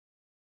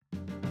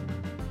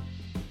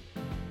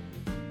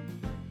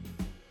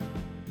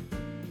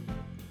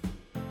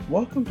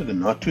Welcome to the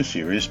Not Too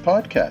Serious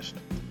podcast.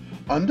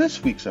 On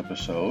this week's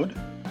episode,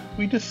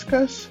 we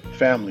discuss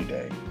Family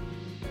Day.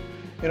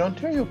 In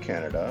Ontario,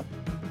 Canada,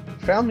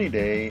 Family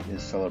Day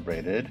is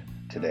celebrated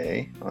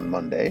today on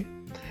Monday,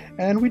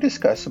 and we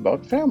discuss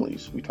about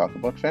families. We talk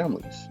about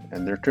families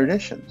and their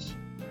traditions.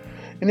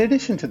 In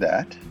addition to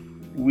that,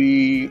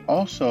 we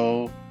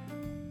also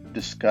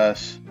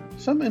discuss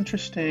some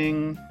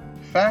interesting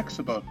facts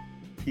about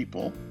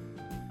people,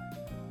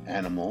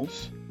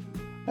 animals,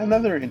 and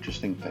other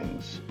interesting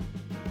things.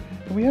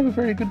 And we have a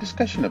very good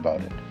discussion about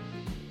it.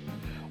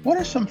 What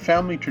are some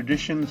family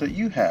traditions that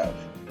you have?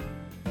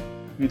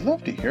 We'd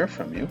love to hear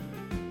from you.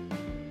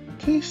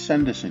 Please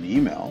send us an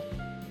email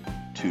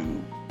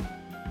to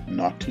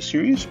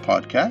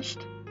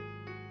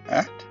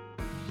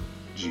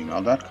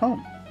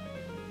nottooseriousPodcast@gmail.com.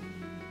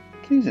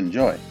 Please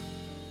enjoy.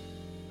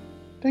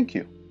 Thank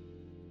you.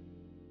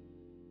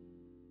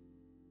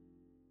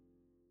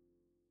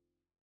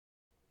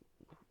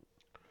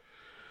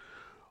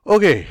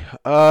 Okay,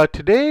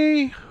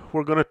 today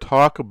we're going to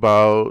talk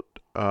about,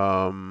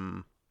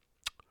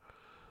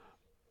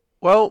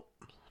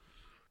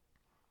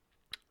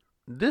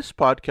 this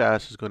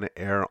podcast is going to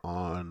air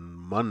on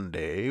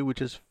Monday,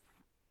 which is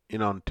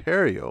in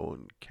Ontario,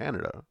 in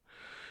Canada.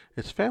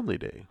 It's Family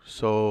Day.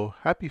 So,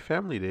 happy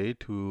Family Day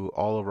to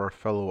all of our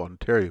fellow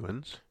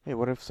Ontarians. Hey,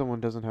 what if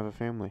someone doesn't have a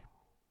family?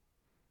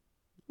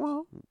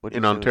 Well, What do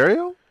in you say?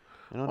 Ontario?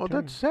 In Oh,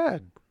 Ontario. that's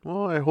sad.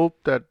 Well, I hope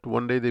that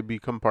one day they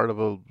become part of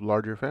a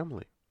larger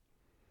family.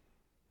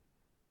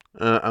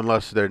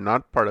 Unless they're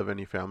not part of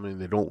any family and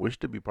they don't wish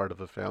to be part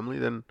of a family,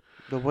 then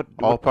But what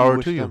all what do you power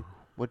wish to you. them?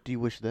 What do you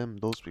wish them,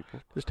 those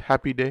people? Just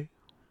happy day.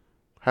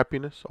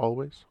 Happiness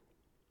always.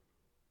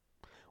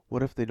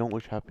 What if they don't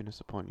wish happiness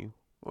upon you?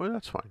 Well,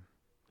 that's fine.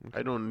 Okay.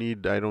 I don't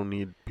need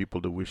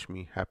people to wish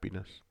me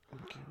happiness.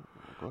 Okay,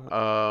 go ahead.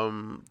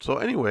 So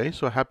anyway,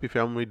 so happy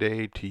Family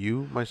Day to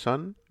you, my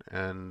son,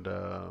 and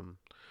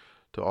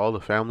to all the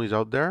families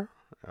out there.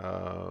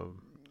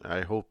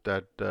 I hope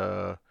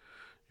that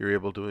you're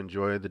able to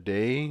enjoy the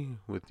day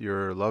with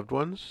your loved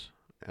ones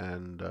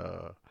and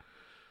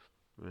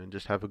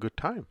just have a good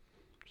time.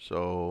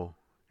 So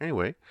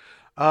anyway,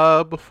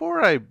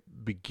 before I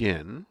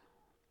begin,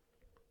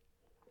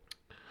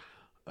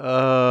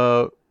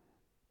 I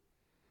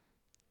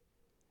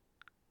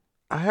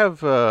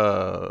have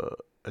a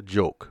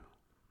joke.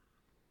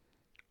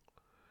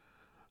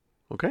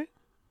 Okay?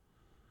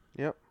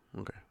 Yep.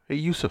 Okay. Hey,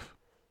 Yusuf.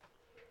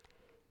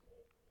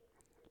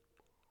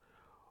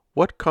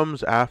 What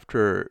comes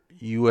after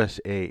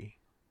USA?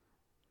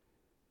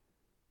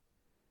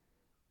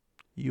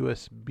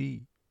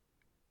 USB.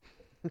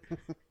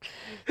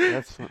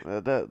 That was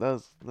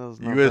not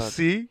bad.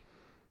 USC?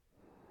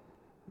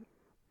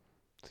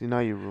 See, now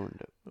you ruined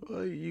it.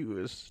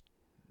 USD.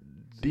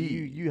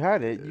 You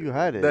had it. You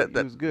had it. It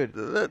was good.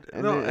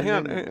 And No, then- hang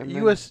on. and then- and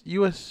then-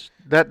 US.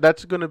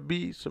 That's gonna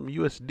be some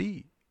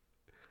USD.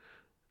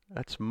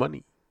 That's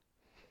money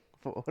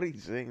What are you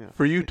saying now?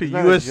 for you to It's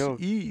not a joke.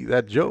 USE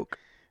that joke.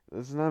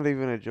 It's not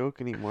even a joke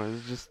anymore.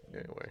 It's just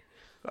Anyway,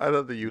 I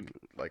thought that you'd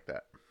like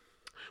that.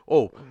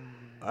 Oh,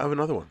 I have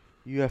another one.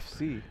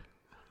 UFC.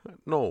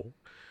 No,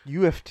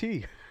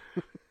 UFT.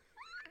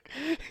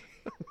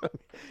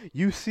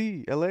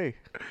 UCLA.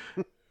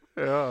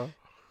 yeah.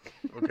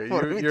 Okay,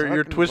 What are we you're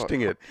talking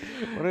twisting about?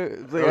 it. What are-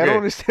 like, I Okay. don't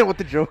understand what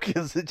the joke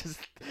is.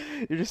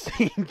 You're just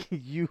saying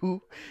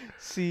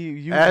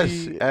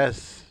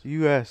S.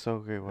 US.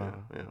 Okay,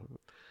 wow. Yeah.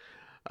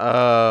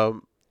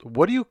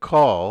 What do you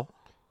call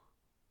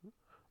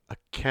a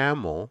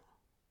camel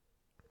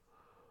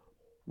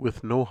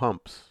with no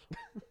humps?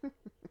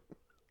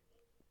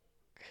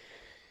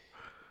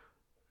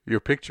 You're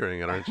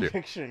picturing it, aren't you?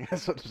 Picturing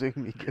that's what's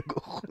making me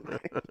giggle.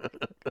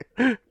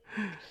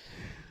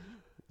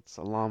 It's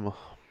a llama.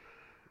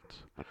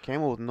 A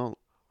camel with no.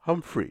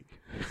 Humphrey.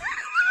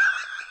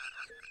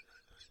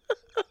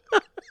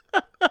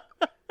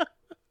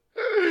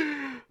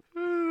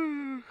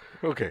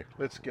 Okay,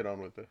 let's get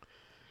on with it.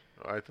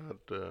 I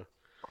thought,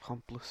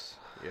 Humpless.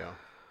 yeah.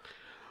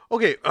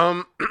 Okay,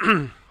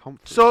 Humphrey.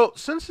 so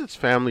since it's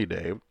Family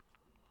Day,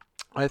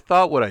 I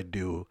thought what I'd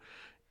do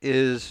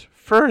is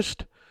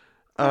first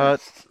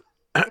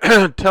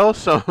tell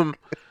some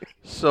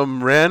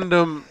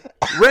random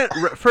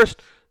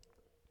first.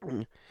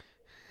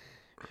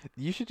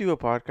 You should do a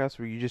podcast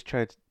where you just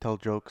try to tell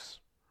jokes.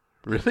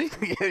 Really?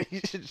 Yeah, you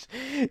just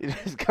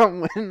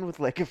come in with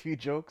like a few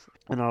jokes,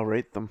 and I'll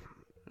rate them.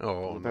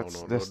 Oh,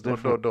 That's no,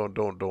 different.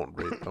 don't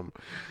rate them.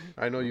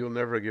 I know you'll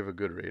never give a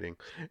good rating.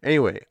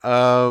 Anyway,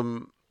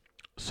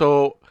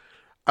 so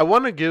I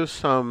want to give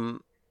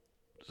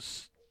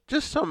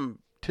just some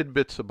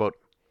tidbits about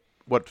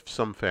what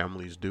some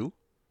families do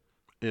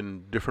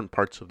in different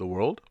parts of the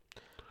world.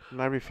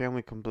 Not every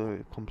family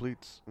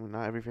completes.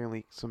 Not every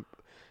family.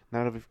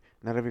 Not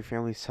every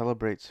family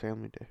celebrates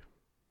Family Day.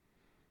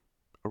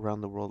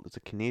 Around the world, it's a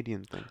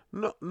Canadian thing.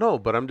 No,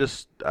 but I'm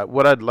just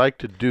what I'd like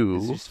to do.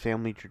 It's just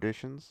family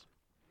traditions.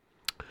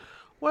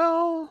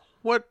 Well,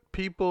 what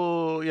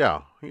people,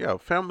 yeah,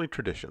 family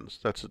traditions.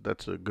 That's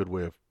a good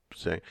way of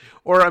say.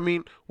 Or, I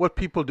mean, what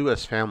people do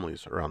as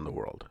families around the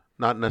world.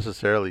 Not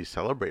necessarily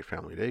celebrate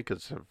Family Day,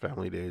 because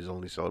Family Day is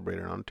only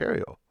celebrated in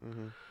Ontario.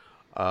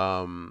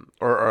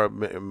 Or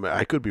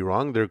I could be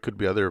wrong. There could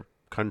be other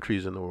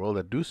countries in the world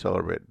that do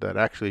celebrate, that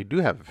actually do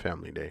have a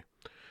Family Day.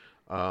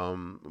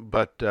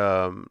 But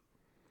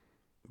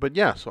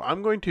yeah, so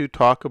I'm going to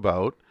talk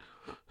about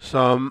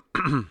some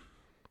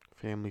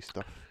Family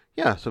stuff.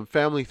 yeah, some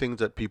family things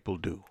that people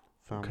do.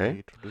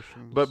 Family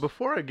traditions. But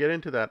before I get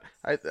into that,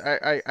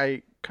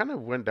 I kind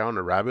of went down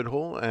a rabbit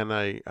hole, and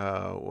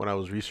when I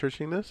was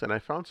researching this, and I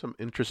found some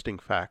interesting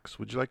facts.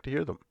 Would you like to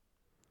hear them?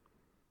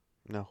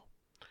 No.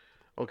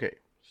 Okay,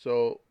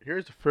 so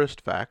here's the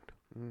first fact.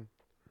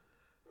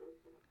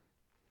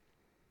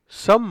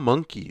 Some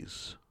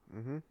monkeys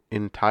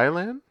in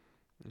Thailand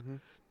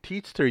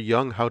teach their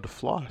young how to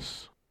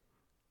floss.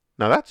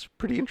 Now that's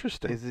pretty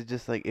interesting. Is it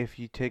just like if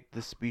you take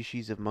the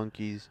species of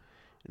monkeys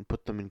and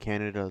put them in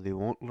Canada, they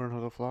won't learn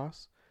how to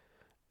floss?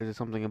 Is it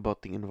something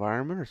about the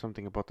environment or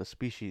something about the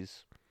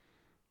species?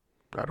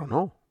 I don't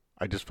know.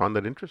 I just found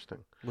that interesting.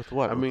 With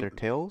what? I With mean, their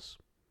tails?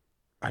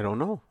 I don't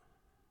know.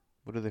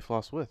 What do they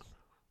floss with?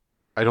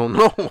 I don't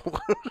know.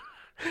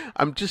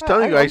 I'm just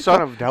telling you. I saw.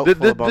 Kind of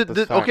doubtful about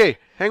this fact. Okay,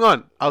 hang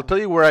on. I'll tell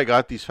you where I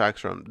got these facts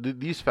from.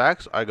 These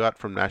facts I got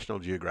from National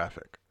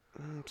Geographic.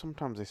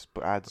 Sometimes they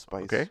add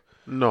spice. Okay.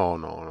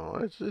 No.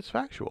 It's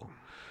factual.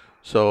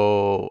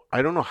 So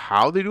I don't know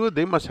how they do it.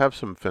 They must have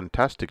some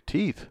fantastic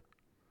teeth,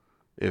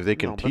 if they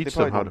can teach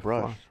them how to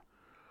floss.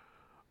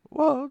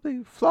 Well,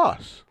 they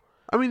floss.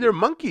 I mean, they're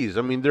monkeys.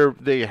 I mean,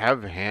 they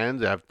have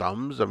hands, they have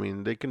thumbs. I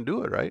mean, they can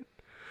do it, right?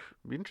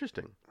 It'd be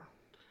interesting.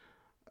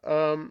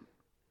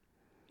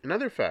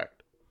 Another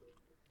fact.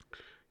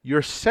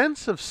 Your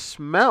sense of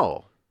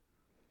smell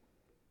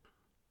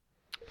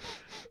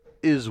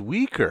is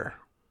weaker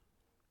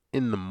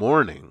in the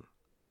morning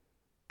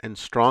and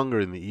stronger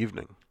in the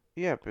evening.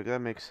 Yeah, but that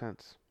makes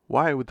sense.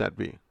 Why would that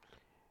be?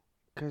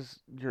 Because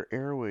your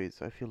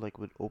airways, I feel like,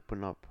 would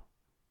open up.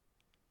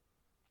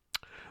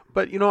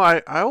 But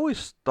I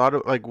always thought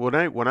of, like, when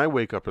I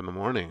wake up in the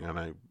morning and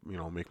I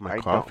make my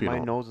coffee. My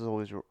nose is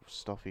always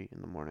stuffy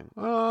in the morning.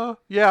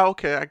 Yeah,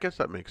 okay, I guess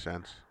that makes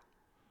sense.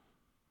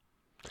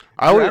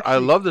 I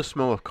love the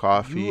smell of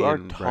coffee. You are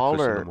and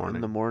taller breakfast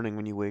in the morning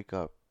when you wake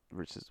up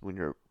versus when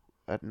you're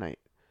at night,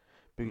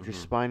 because your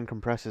spine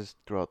compresses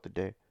throughout the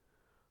day.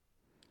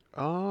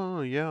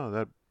 Oh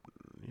yeah,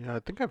 I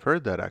think I've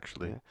heard that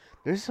actually. Yeah.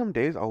 There's some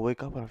days I'll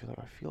wake up and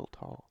I feel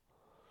tall.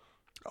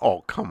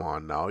 Oh, come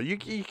on now. You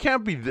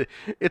can't be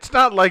it's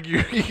not like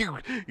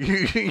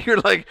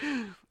you're like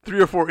 3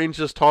 or 4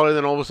 inches taller,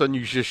 then all of a sudden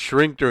you just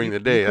shrink during the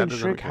day. You can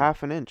shrink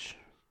half an inch.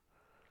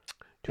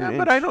 Yeah,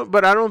 but I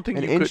don't think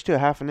an inch to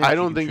half an inch. I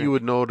don't think you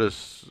would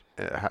notice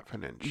half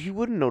an inch. You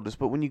wouldn't notice,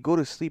 but when you go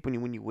to sleep,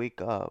 when you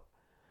wake up,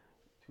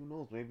 who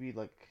knows? Maybe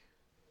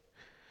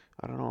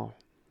I don't know.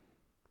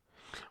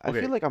 Okay.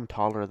 I feel like I'm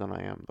taller than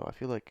I am, though. I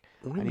feel like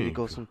What do you I need to mean?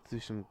 go through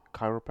some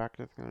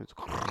chiropractic, and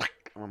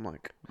I'm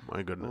like My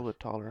a goodness. little bit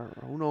taller.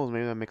 Who knows?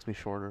 Maybe that makes me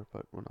shorter,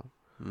 but we're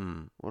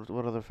not.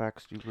 What other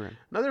facts do you bring?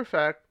 Another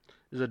fact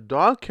is a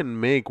dog can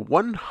make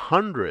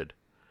 100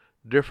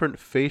 different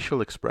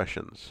facial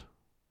expressions.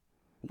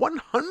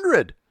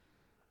 100.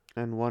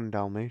 And 1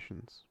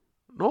 Dalmatians.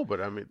 No,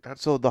 but I mean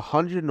that's So the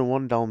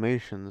 101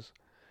 Dalmatians,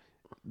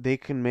 they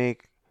can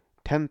make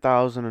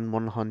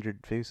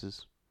 10,100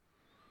 faces.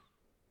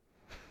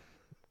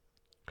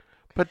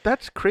 But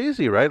that's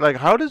crazy, right? Like,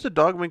 how does a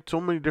dog make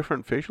so many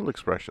different facial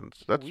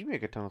expressions? We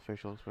make a ton of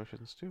facial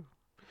expressions too.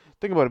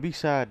 Think about it. Be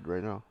sad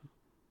right now.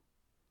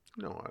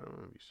 No, I don't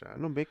want to be sad.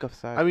 No, make us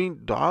sad. I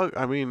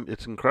mean,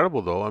 it's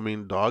incredible though. I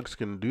mean, dogs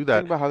can do that.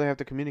 Think about how they have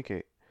to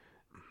communicate.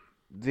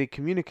 They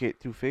communicate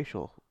through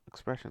facial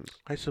expressions.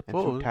 I And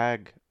suppose.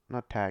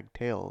 through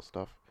tail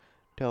stuff.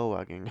 Tail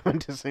wagging. I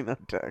meant to say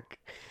not tag.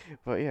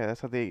 But yeah,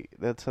 that's how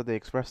they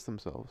express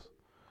themselves.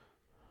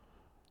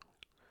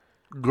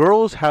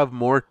 Girls have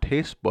more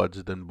taste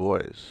buds than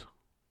boys.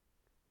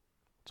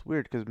 It's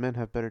weird because men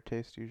have better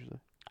taste usually.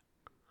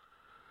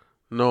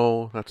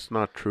 No, that's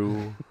not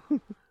true.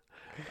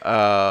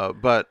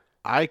 But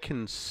I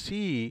can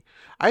see.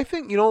 I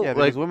think Yeah,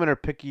 because women are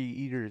picky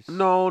eaters.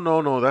 No,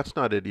 that's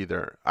not it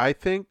either. I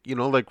think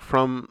like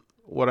from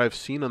what I've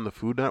seen on the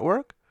Food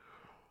Network,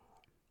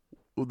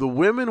 the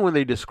women when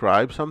they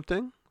describe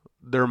something,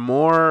 they're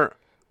more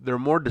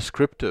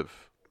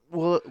descriptive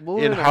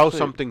in how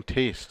something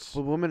tastes.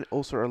 But women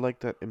also are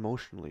like that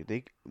emotionally.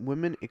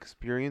 Women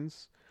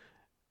experience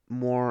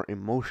more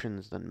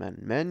emotions than men.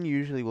 Men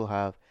usually will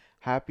have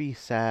happy,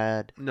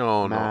 sad,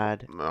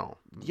 mad. No.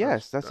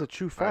 Yes, that's a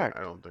true fact.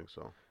 I don't think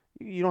so.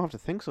 You don't have to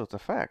think so. It's a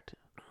fact.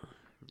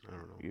 I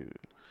don't know.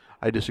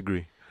 I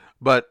disagree.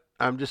 But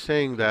I'm just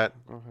saying that.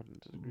 Go ahead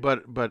and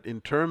disagree. But in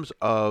terms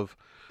of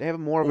they have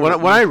more of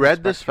when I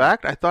read this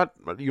fact, I thought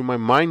my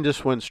mind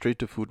just went straight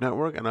to Food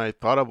Network, and I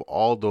thought of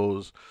all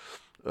those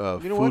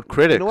food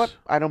critics. You know what?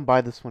 I don't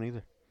buy this one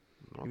either.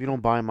 Okay. If you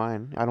don't buy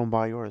mine, I don't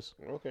buy yours.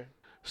 Okay.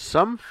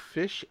 Some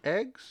fish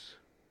eggs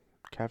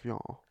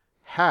Caviar.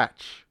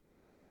 hatch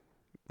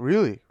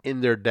Really? in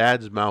their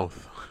dad's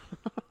mouth.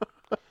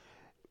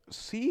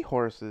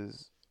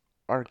 seahorses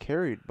are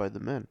carried by the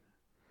men.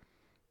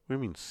 What do you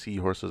mean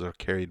seahorses are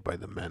carried by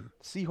the men?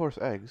 Seahorse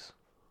eggs,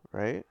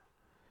 right?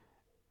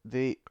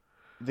 They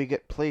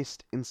get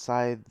placed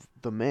inside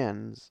the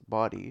man's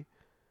body,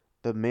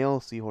 the male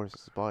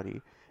seahorse's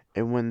body,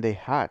 and when they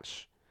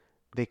hatch,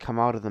 they come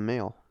out of the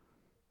male.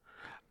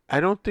 I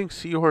don't think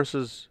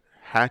seahorses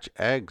hatch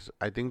eggs.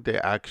 I think they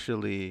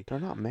actually... They're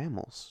not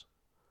mammals.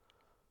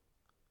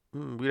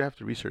 We'd have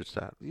to research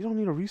that. You don't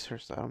need to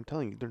research that. I'm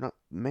telling you, they're not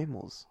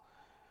mammals.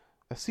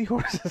 A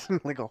seahorse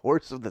isn't like a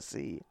horse of the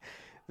sea.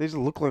 They just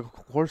look like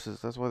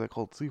horses. That's why they're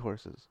called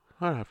seahorses.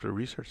 I'd have to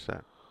research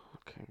that.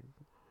 Okay.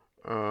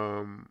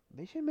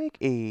 They They should make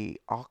a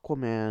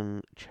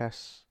Aquaman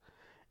chess,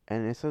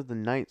 and instead of the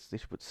knights, they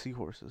should put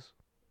seahorses.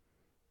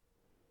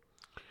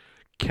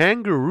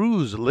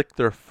 Kangaroos lick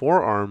their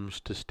forearms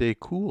to stay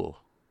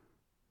cool.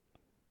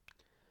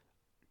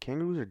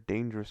 Kangaroos are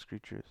dangerous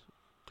creatures.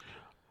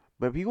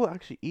 But people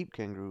actually eat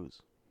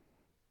kangaroos.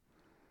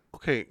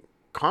 Okay,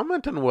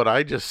 comment on what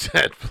I just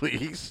said,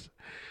 please.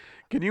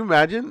 Can you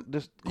imagine?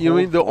 Just You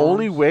mean the cold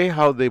only forearms way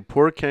how the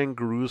poor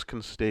kangaroos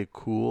can stay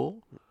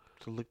cool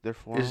to lick their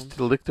forearms? is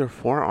to lick their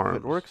forearms?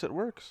 If it works, it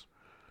works.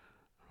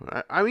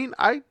 I mean,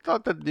 I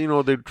thought that,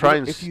 they'd try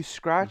and... If you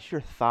scratch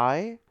your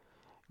thigh,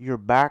 your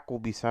back will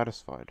be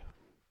satisfied.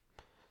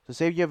 So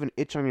say if you have an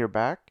itch on your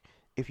back,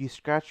 if you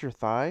scratch your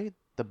thigh,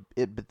 the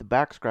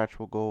back scratch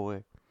will go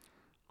away.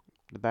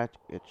 The back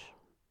itch.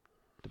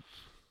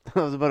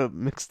 I was about to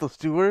mix those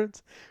two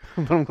words,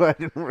 but I'm glad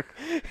it didn't work.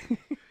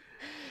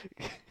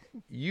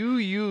 You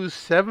use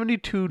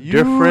 72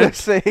 different...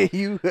 USA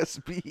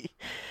USB.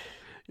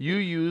 You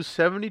use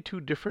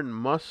 72 different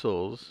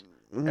muscles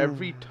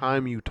every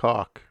time you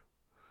talk.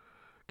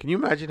 Can you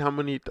imagine how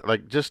many,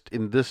 just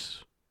in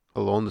this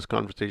alone, this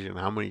conversation,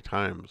 how many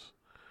times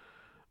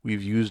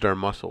we've used our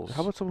muscles?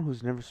 How about someone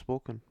who's never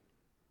spoken?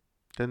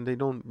 Then they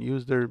don't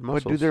use their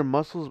muscles. But do their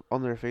muscles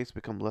on their face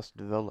become less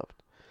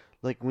developed?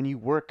 Like when you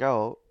work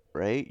out,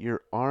 right?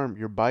 Your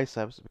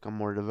biceps become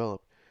more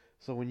developed.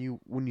 So when you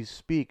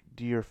speak,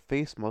 do your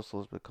face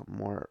muscles become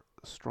more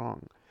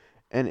strong?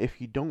 And if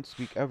you don't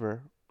speak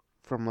ever,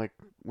 from like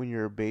when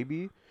you're a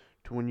baby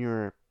to when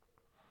you're,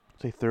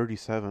 say,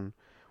 37,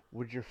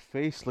 would your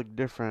face look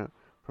different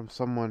from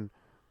someone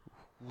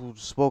who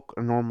spoke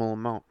a normal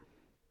amount?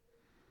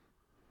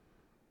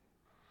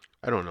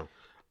 I don't know.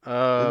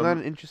 Isn't that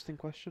an interesting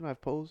question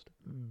I've posed?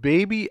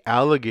 Baby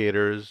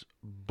alligators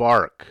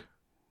bark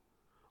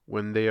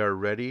when they are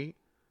ready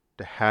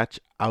to hatch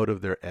out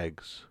of their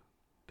eggs.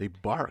 They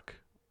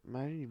bark.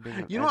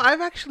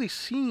 I've actually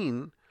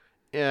seen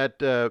at...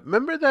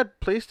 remember that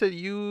place that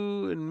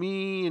you and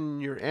me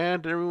and your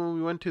aunt and everyone,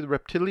 we went to, the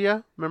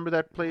Reptilia? Remember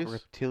that place?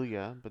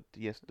 Reptilia, but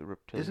yes, the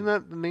Reptilia. Isn't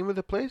that the name of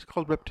the place,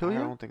 called Reptilia?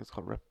 I don't think it's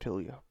called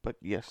Reptilia, but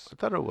yes. I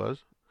thought it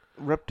was.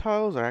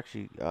 Reptiles are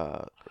actually...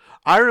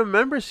 I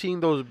remember seeing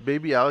those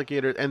baby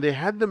alligators, and they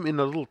had them in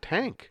a little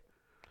tank.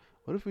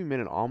 What if we made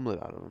an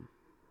omelet out of them?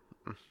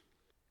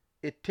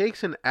 It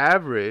takes an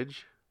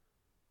average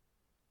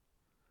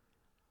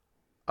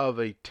of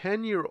a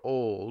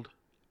 10-year-old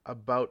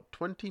about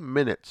 20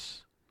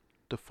 minutes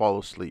to fall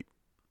asleep.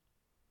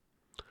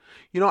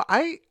 I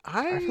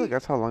feel like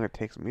that's how long it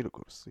takes me to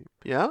go to sleep.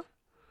 Yeah?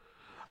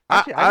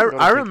 Actually,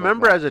 I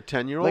remember as a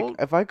 10-year-old...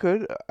 Like, if I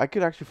could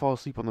actually fall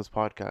asleep on this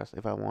podcast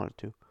if I wanted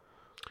to.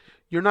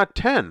 You're not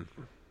 10.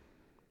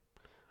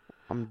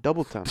 I'm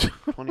double 10.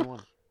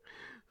 21.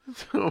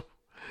 So...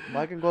 But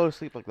I can go to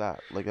sleep like that.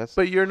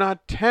 But you're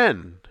not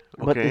 10.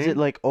 Okay? But is it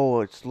like,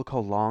 it's look how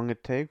long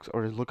it takes,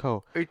 or look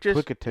how quick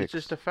it takes? It's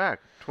just a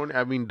fact. 20.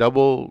 I mean,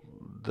 double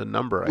the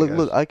number, I guess.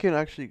 Look, I can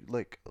actually,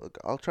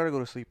 I'll try to go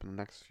to sleep in the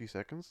next few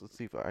seconds. Let's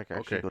see if I can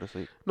actually go to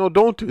sleep. No,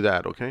 don't do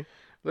that, okay?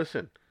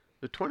 Listen,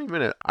 the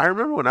 20-minute... I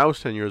remember when I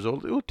was 10 years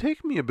old, it would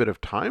take me a bit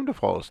of time to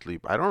fall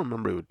asleep. I don't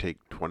remember it would take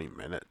 20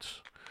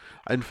 minutes.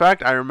 In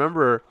fact, I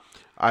remember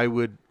I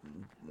would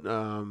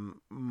have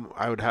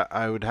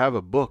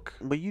a book.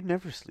 But you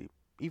never sleep,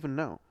 even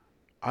now.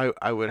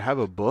 I would have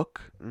a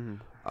book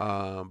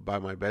by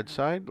my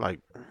bedside.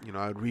 I'd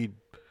read,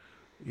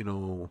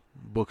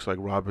 books like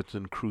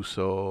Robinson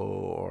Crusoe,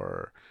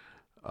 or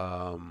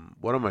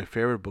one of my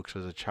favorite books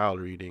as a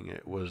child reading,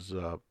 it was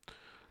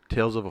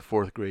Tales of a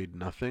Fourth Grade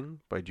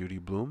Nothing by Judy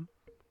Blume,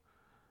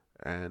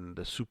 and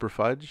The Super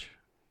Fudge.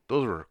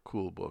 Those were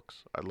cool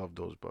books. I love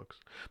those books.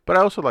 But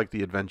I also like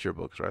the adventure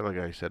books, right? Like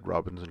I said,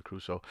 Robinson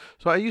Crusoe.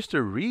 So I used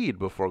to read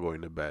before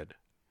going to bed.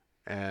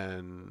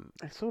 And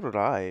so did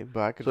I, but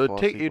I could so fall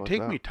asleep it'd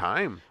take me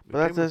time. But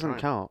that doesn't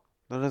count.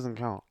 That doesn't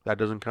count. That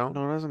doesn't count?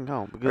 No, it doesn't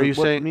count. Because Are you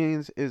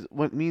saying...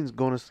 what means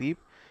going to sleep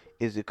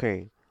is,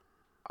 okay,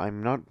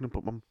 I'm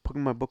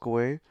putting my book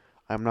away.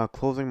 I'm not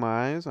closing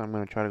my eyes. I'm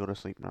going to try to go to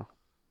sleep now.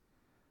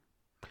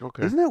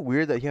 Okay. Isn't that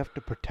weird that you have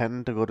to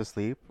pretend to go to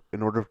sleep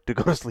in order to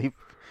go to sleep?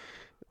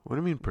 What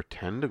do you mean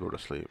pretend to go to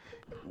sleep?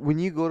 When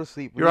you go to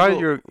sleep...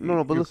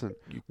 listen.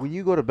 When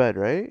you go to bed,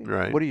 right?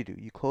 Right. What do?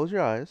 You close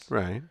your eyes.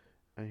 Right.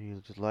 And you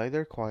just lie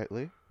there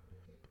quietly.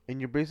 And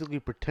you're basically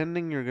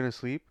pretending you're going to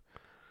sleep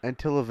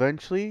until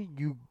eventually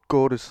you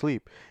go to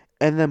sleep.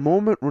 And the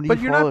moment when you But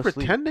you're fall not asleep,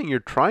 pretending. You're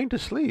trying to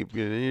sleep.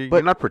 You're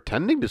But not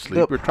pretending to the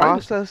sleep. You're trying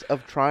to. process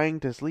of trying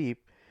to sleep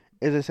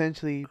is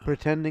essentially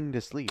pretending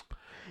to sleep.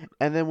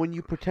 And then when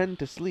you pretend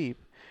to sleep,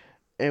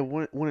 and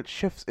when it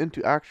shifts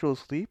into actual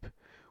sleep,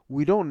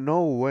 we don't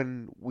know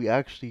when we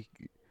actually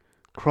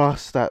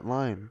cross that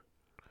line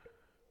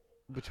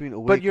between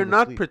awake But you're and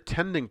not asleep.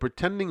 pretending.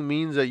 Pretending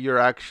means that you're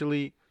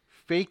actually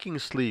faking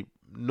sleep.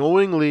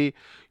 Knowingly,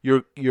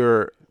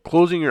 you're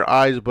closing your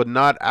eyes, but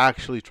not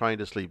actually trying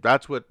to sleep.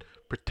 That's what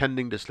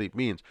pretending to sleep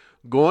means.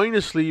 Going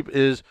to sleep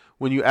is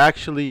when you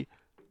actually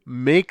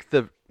make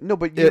the No,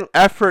 but you know,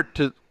 effort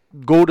to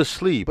go to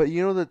sleep. but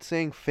you know that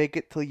saying "fake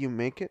it till you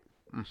make it."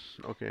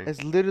 Okay.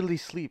 It's literally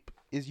sleep.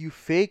 Is you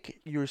fake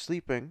you're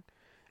sleeping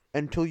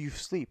until you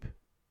sleep.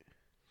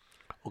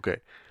 Okay.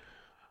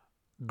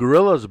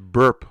 Gorillas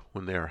burp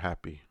when they are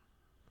happy.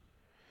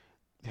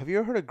 Have you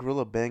ever heard a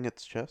gorilla bang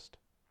its chest?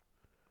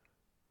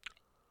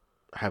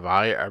 Have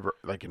I ever,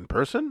 like in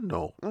person?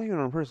 No. Not even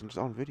in person, just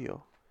on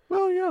video.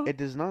 Well, yeah. It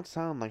does not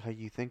sound like how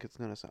you think it's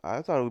gonna sound.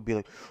 I thought it would be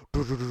like,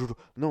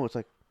 no, it's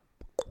like,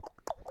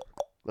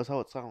 that's how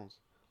it sounds,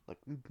 like,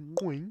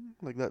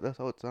 like that. That's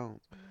how it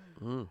sounds.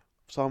 Mm.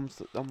 So I'm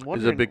Is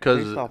wondering it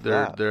because based off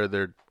their that.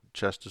 their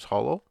chest is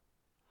hollow,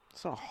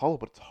 It's not hollow,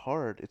 but it's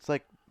hard. It's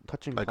like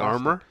touching like plastic.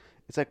 armor?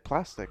 It's like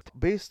plastic.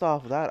 Based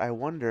off that, I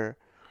wonder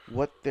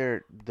what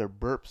their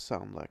burps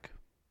sound like.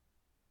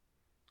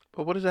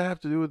 But what does that have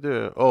to do with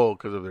the? Oh,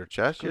 because of their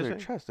chest, you're Their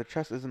saying? chest. Their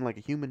chest isn't like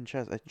a human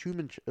chest. A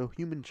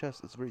human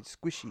chest is very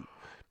squishy,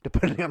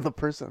 depending on the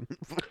person.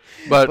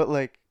 But But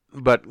like,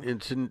 but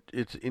it's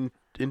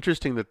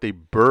interesting that they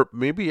burp.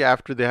 Maybe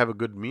after they have a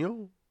good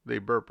meal, they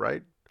burp,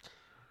 right?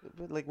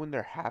 but like when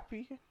they're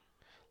happy,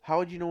 how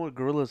would you know a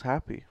gorilla's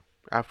happy?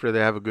 After they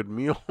have a good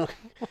meal.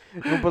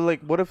 No, but like,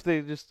 what if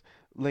they just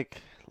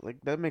like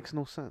that makes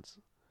no sense.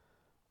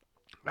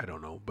 I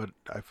don't know, but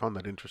I found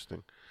that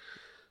interesting.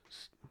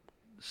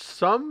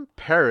 Some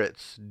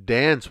parrots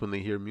dance when they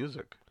hear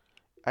music.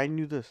 I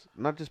knew this.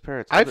 Not just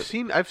parrots. I've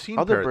seen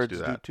Other parrots birds do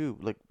do that. too.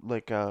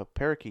 Like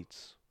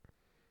parakeets,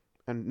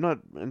 and not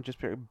and just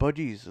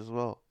budgies as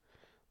well.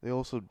 They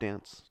also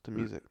dance to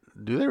music.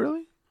 Do they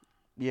really?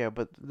 Yeah,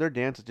 but their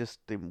dance is just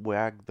they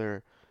wag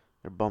their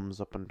bums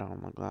up and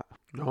down like that.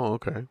 Oh,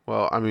 okay.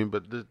 Well, I mean,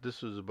 but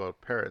this is about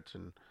parrots,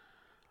 and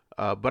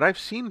but I've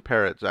seen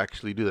parrots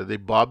actually do that. They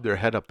bob their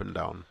head up and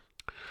down.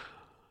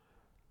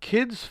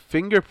 Kids'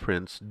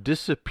 fingerprints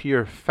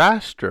disappear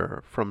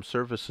faster from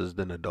surfaces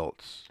than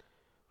adults.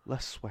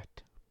 Less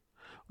sweat.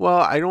 Well,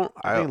 I don't.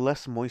 I think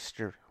less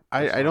moisture.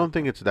 I don't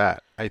think it's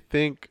that. I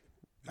think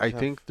Just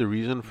have the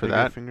reason for bigger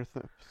that. finger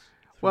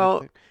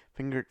Well,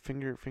 finger.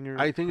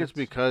 I think it's prints.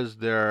 because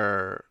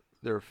their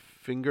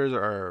fingers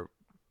are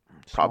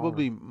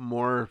probably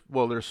more.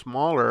 Well, they're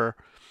smaller,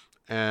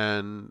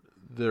 and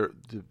the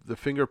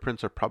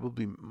fingerprints are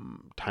probably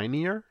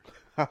tinier.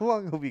 How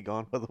long have we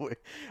gone, by the way?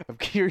 I'm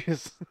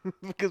curious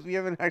because we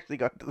haven't actually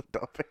gotten to the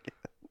topic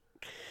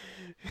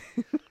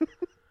yet.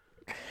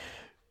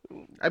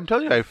 I'm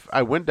telling you,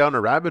 I went down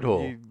a rabbit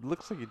hole.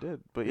 Looks like you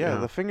did, but yeah, Yeah.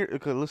 the finger.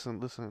 Okay,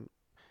 listen.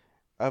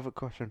 I have a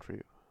question for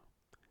you.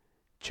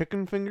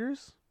 Chicken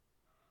fingers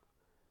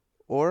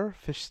or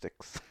fish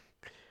sticks?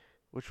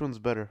 Which one's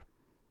better?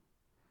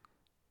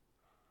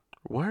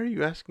 Why are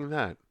you asking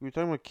that? We were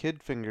talking about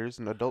kid fingers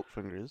and adult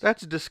fingers.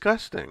 That's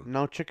disgusting.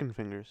 Now chicken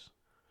fingers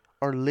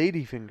or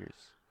lady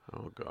fingers.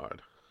 Oh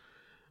God.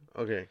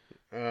 Okay.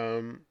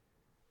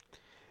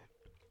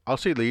 I'll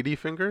say lady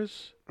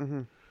fingers,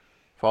 Mm-hmm.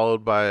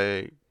 followed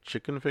by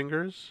chicken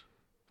fingers,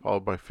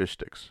 followed by fish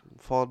sticks.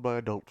 Followed by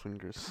adult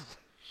fingers.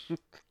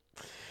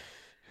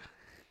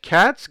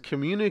 Cats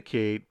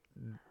communicate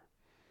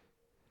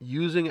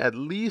using at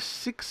least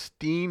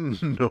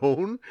 16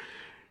 known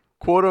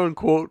quote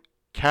unquote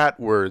cat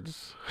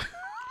words.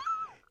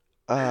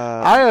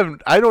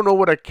 I don't know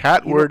what a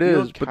cat word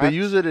is, but they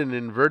use it in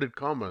inverted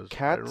commas.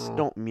 Cats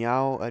don't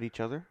meow at each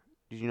other.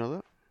 Did you know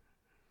that?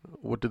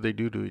 What do they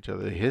do to each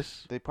other? They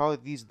hiss? They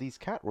probably these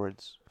cat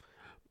words.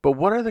 But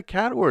what are the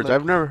cat words? Like-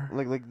 I've never.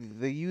 Like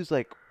they use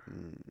like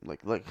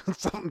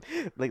something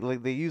like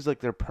they use like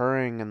their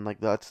purring and like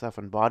that stuff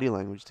and body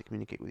language to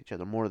communicate with each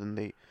other more than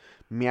they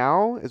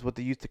meow is what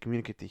they use to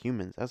communicate to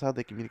humans. That's how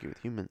they communicate with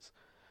humans.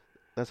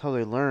 That's how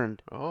they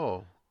learned.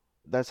 Oh.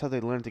 That's how they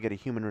learned to get a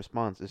human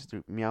response is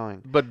through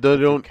meowing. But they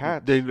don't.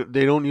 cats-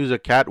 They don't use a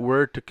cat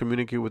word to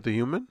communicate with the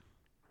human.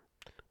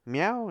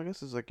 Meow, I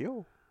guess is like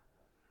yo.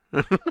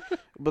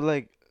 But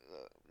like,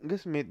 I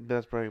guess maybe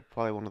that's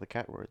probably one of the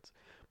cat words.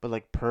 But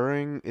like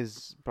purring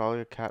is probably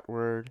a cat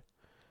word.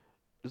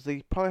 'Cause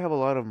they probably have a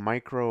lot of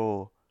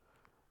micro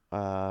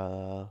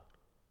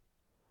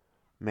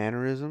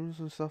mannerisms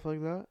and stuff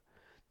like that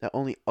that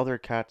only other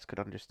cats could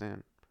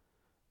understand.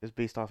 It's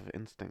based off of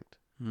instinct.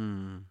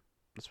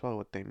 That's probably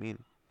what they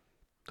mean.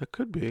 That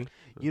could be.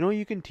 You know,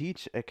 you can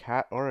teach a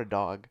cat or a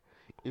dog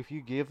if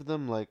you give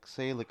them like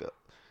say like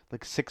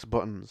 6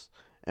 buttons,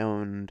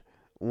 and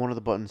one of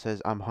the buttons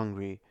says I'm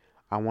hungry,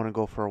 I want to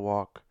go for a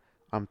walk,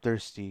 I'm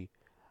thirsty,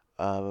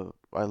 I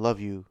love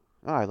you.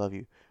 Oh, I love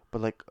you.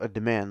 but like a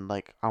demand,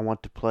 like I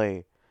want to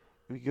play.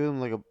 If you give them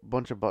like a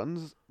bunch of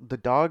buttons, the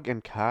dog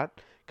and cat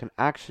can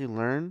actually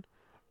learn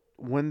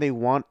when they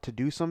want to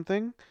do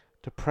something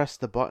to press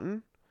the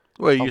button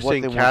Well, you're of what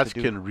saying they want cats to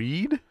do. can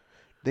read?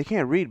 They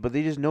can't read, but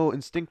they just know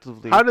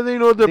instinctively. How do they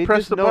know to They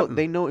press just the know button?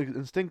 they know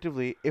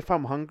instinctively if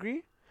I'm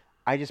hungry,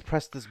 I just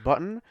press this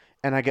button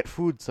and I get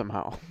food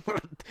somehow.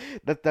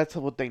 That's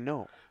what they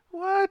know.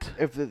 What?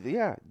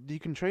 Yeah, you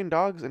can train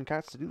dogs and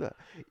cats to do that.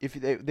 If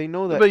they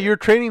know that. But you're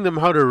training them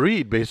how to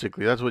read,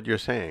 basically. That's what you're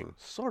saying.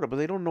 Sort of, but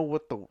they don't know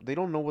what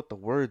the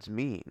words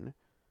mean.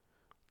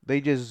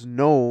 They just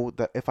know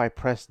that if I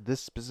press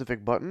this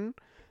specific button,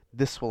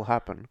 this will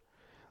happen.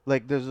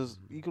 Like there's this,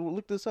 you can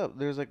look this up.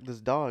 There's like this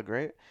dog,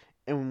 right?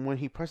 And when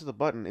he presses the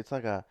button, it's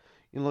like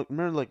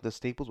remember like the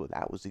Staples where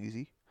that was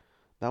easy?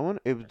 That one,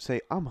 it would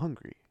say I'm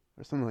hungry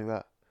or something like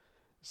that.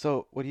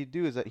 So what he'd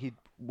do is that if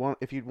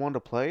you'd want to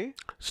play.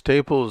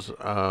 Staples,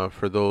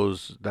 for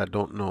those that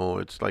don't know,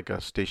 it's like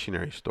a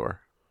stationery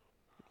store.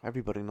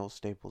 Everybody knows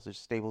Staples.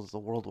 Staples is a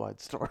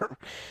worldwide store.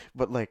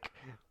 But like,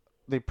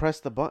 they press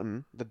the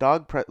button. The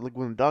dog like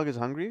when the dog is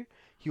hungry,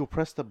 he will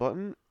press the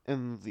button,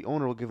 and the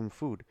owner will give him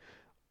food.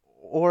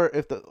 Or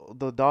if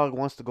the dog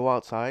wants to go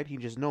outside, he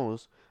just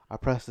knows I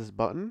press this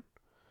button,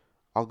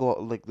 I'll go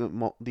out, like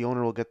the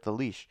owner will get the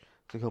leash.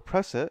 So he'll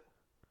press it,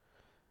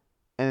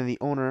 and then the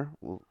owner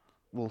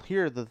will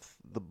hear the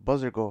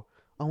buzzer go,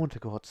 I want to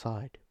go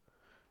outside,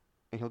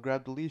 and he'll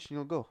grab the leash and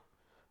he'll go,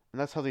 and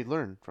that's how they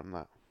learn from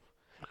that.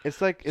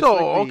 It's like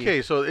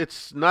okay, so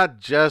it's not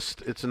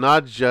just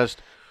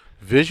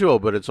visual,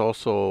 but it's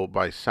also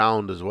by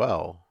sound as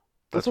well.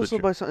 That's also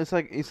by sound.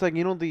 It's like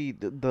you know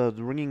the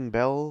ringing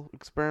bell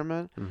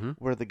experiment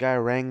where the guy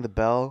rang the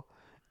bell,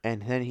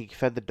 and then he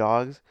fed the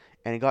dogs,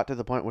 and it got to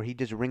the point where he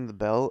just ring the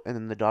bell, and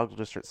then the dogs will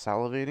just start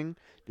salivating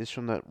just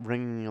from the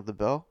ringing of the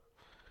bell.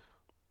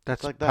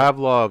 That's like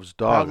Pavlov's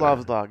dog.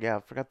 Pavlov's dog, yeah, I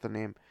forgot the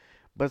name.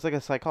 But it's like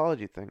a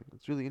psychology thing.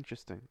 It's really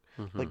interesting.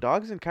 Like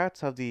dogs and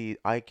cats have the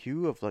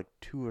IQ of like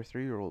 2 or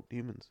 3-year-old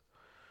humans.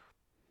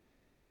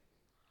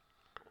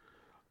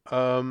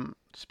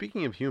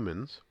 Speaking of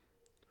humans,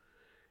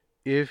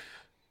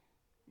 if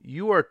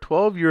you are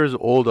 12 years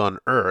old on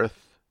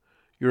Earth,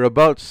 you're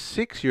about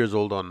 6 years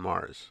old on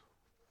Mars.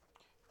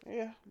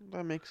 Yeah,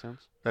 that makes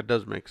sense. That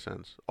does make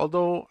sense.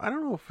 Although I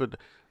don't know if it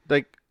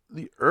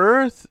the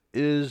Earth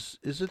is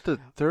it the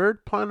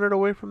third planet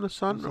away from the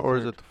sun, or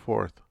is it the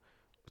fourth?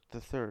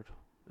 The third.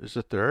 Is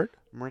it third?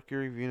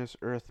 Mercury, Venus,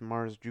 Earth,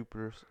 Mars,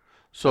 Jupiter.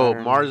 So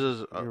Saturn, Mars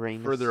is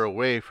Uranus, further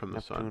away from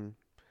Neptune. the sun.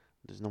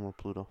 There's no more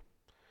Pluto.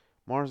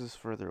 Mars is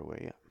further away,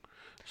 yeah.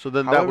 So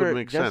then However, that would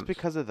make sense. Just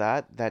because of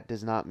that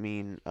does not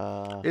mean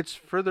it's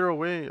further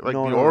away. Like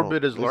no, the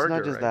orbit is It's larger.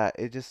 not just right? that.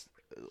 It just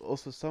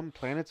also some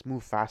planets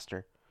move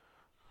faster.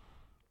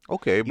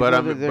 Okay, Even but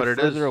though they're it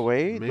is further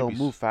away, maybe they'll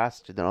move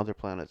faster than other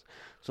planets.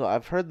 So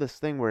I've heard this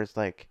thing where it's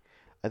like,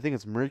 I think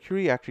it's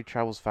Mercury actually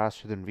travels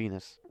faster than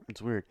Venus.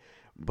 It's weird,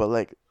 but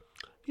like.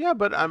 Yeah,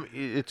 but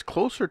it's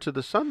closer to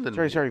the sun than.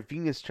 Sorry.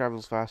 Venus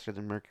travels faster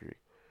than Mercury.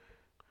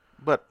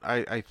 But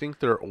I think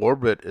their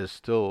orbit is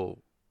still.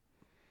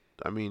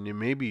 I mean, it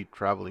may be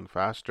traveling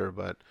faster,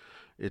 but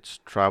it's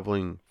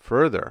traveling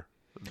further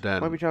than.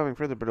 It might be traveling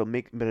further, but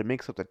it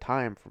makes up the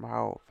time from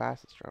how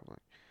fast it's traveling.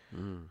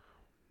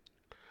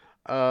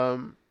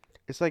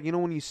 It's like, you know,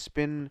 when you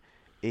spin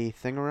a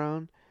thing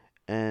around,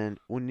 and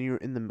when you're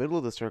in the middle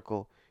of the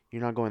circle,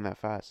 you're not going that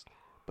fast.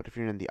 But if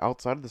you're in the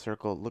outside of the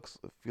circle, it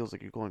feels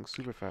like you're going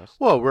super fast.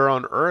 Well, we're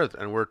on Earth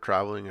and we're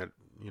traveling at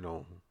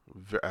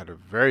at a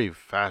very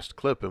fast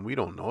clip, and we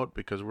don't know it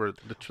because we're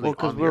literally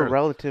because we're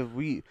relative.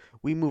 We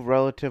move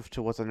relative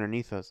to what's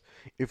underneath us.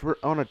 If we're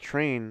on a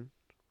train,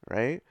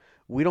 right,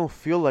 we don't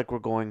feel like we're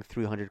going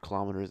 300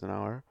 kilometers an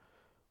hour.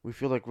 We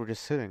feel like we're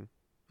just sitting,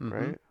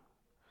 right?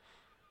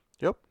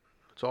 Yep,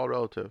 it's all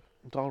relative.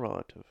 It's all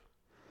relative.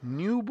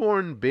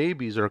 Newborn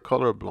babies are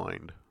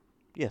colorblind.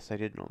 Yes, I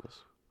did know this.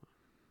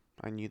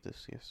 I knew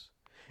this, yes.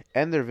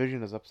 And their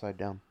vision is upside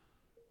down.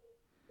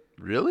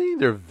 Really?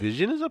 Their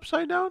vision is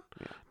upside down?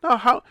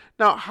 Yeah.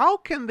 Now how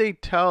can they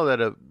tell that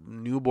a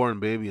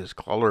newborn baby is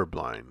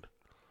colorblind?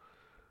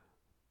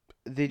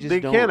 They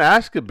can't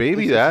ask a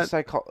baby that.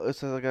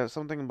 It's like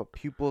something about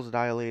pupils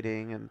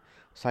dilating and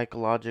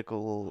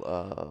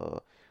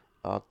psychological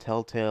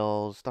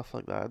telltales, stuff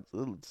like that.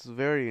 It's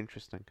very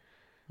interesting.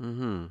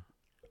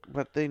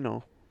 But they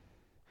know.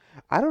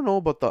 I don't know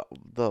about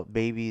the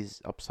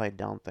baby's upside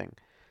down thing.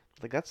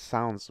 Like, that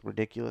sounds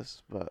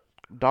ridiculous, but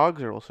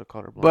dogs are also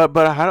colorblind. But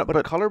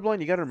colorblind,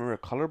 you gotta remember,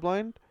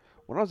 colorblind,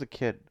 when I was a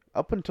kid,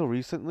 up until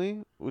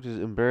recently, which is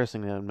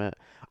embarrassing to admit,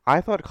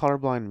 I thought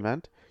colorblind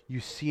meant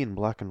you see in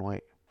black and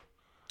white.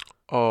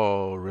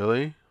 Oh,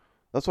 really?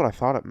 That's what I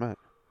thought it meant.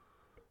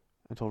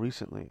 Until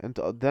recently. And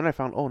then I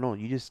found, oh no,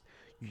 you just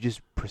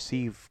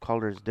perceive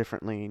colors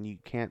differently, and you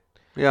can't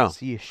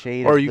see a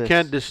shade or of you this.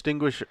 Can't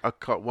distinguish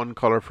one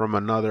color from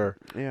another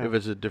if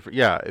it's a different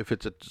if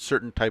it's a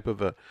certain type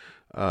of a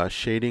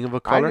shading of a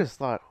color. I just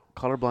thought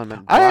colorblind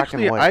meant black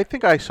and white. I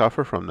think I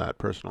suffer from that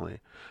personally.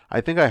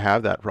 I think I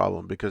have that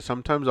problem because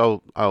sometimes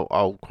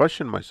I'll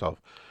question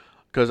myself.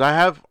 Because I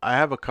have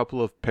a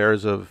couple of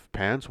pairs of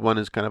pants. One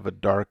is kind of a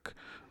dark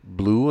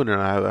blue, and then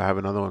I have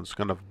another one's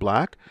kind of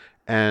black.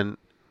 And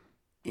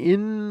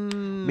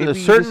in Maybe a you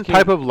certain just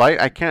type can't. of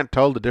light, I can't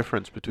tell the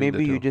difference between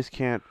Maybe the you two. just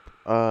can't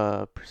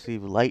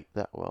perceive light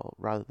that well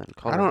rather than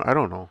color. I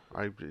don't know.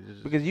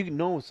 Because you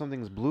know when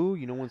something's blue,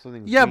 you know when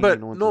something's Yeah, green, you but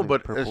know when no, something's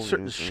but purple, you know when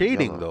something's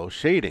shading yellow. though,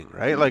 shading,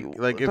 right? Like It's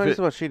if not just it.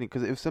 about shading,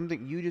 because if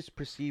something you just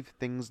perceive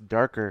things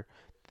darker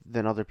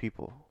than other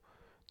people,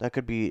 that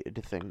could be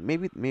the thing.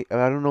 Maybe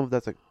I don't know if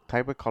that's a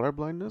type of color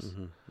blindness,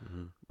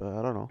 but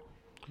I don't know.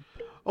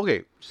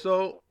 Okay,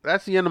 so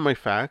that's the end of my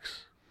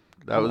facts.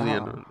 That was the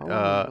end. How long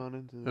have we gone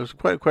into It this?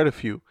 was quite a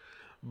few.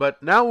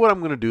 But now what I'm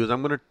going to do is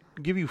I'm going to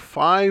give you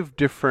 5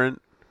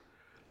 different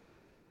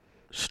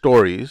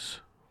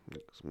stories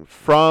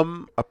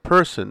from a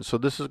person. So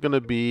this is going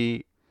to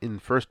be in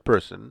first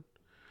person.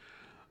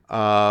 How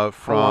long are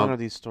From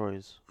these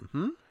stories?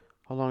 hmm?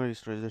 How long are these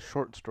stories? They're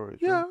short stories.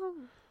 Yeah, Right?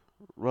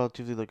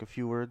 Relatively like a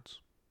few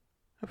words,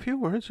 a few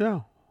words.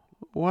 Yeah.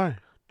 Why?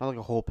 not like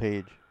a whole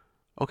page.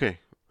 Okay,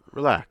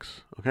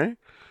 relax. Okay,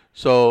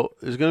 so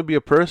there's going to be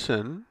a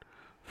person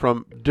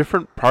from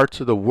different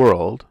parts of the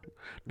world.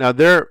 Now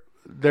they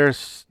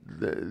these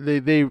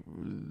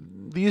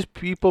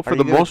people for Are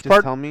the you gonna most just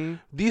part tell me?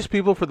 these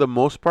people for the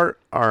most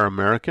part are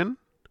American,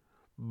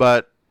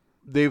 but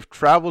they've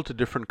traveled to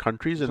different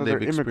countries So and they're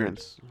they've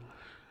experienced. immigrants.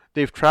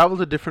 They've traveled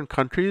to different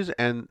countries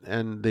and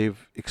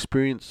they've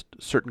experienced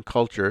certain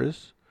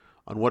cultures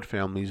on what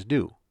families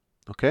do.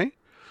 Okay,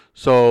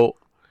 so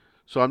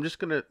I'm just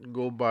gonna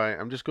go by.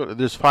 I'm just going.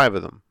 There's 5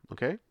 of them.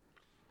 Okay.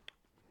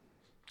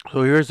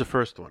 So here's the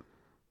first one.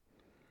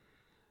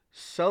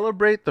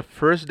 Celebrate the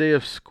first day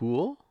of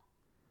school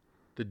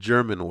the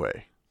German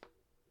way.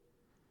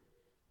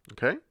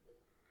 Okay?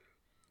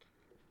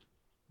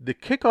 The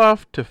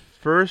kickoff to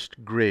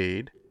first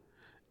grade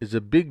is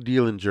a big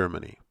deal in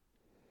Germany.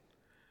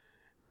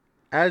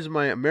 As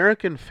my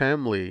American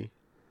family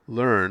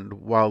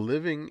learned while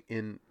living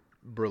in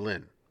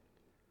Berlin,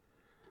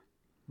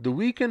 the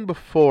weekend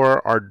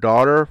before our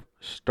daughter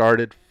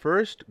started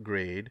first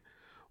grade,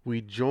 we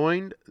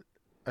joined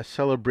a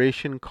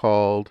celebration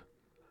called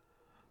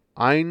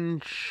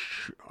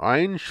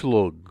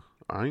Einschulung.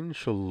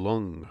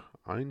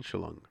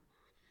 Einschulung.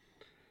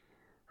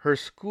 Her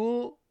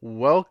school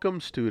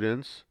welcomed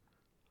students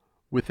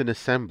with an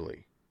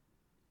assembly.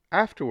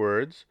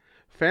 Afterwards,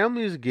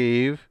 families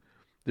gave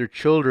their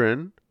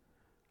children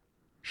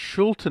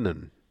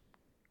Schultenen,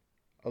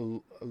 a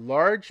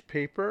large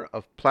paper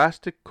of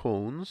plastic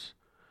cones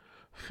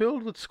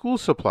filled with school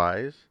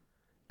supplies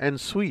and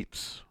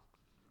sweets.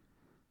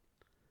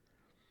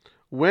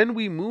 When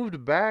we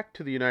moved back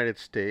to the United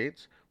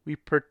States, we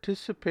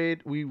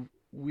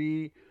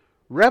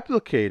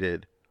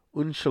replicated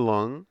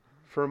Unschulung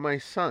for my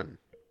son.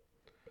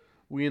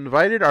 We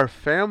invited our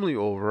family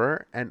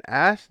over and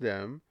asked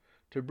them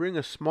to bring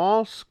a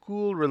small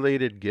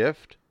school-related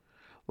gift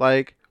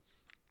like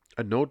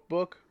a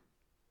notebook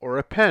or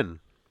a pen.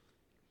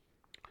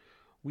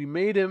 We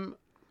made him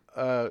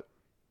a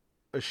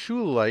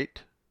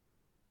Schullight,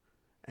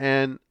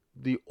 and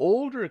the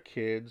older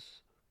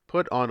kids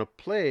put on a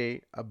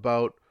play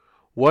about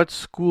what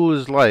school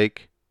is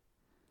like.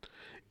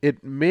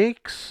 It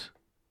makes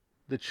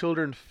the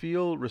children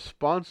feel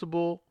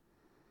responsible,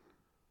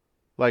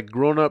 like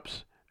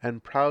grown-ups,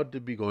 and proud to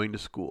be going to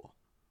school.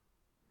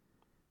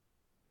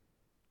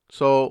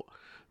 So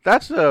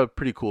that's a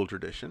pretty cool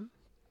tradition.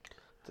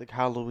 It's like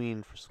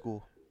Halloween for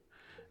school.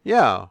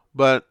 Yeah,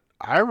 but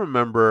I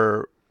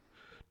remember.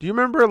 Do you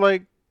remember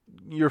like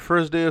your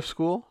first day of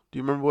school? Do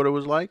you remember what it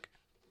was like?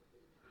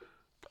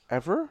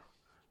 Ever?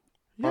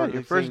 Yeah, Or your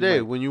like first saying, day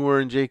like, when you were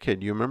in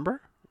JKid. Do you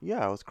remember?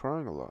 yeah, I was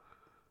crying a lot.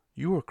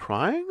 You were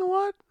crying a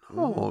lot?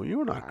 Oh, you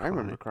were not I crying.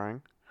 remember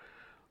crying.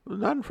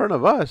 Not in front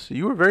of us.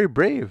 You were very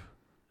brave.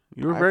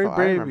 You were very I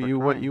brave. remember You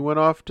crying. went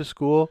off to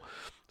school,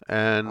 I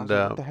and was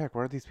like, what the heck?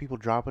 Why are these people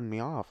dropping me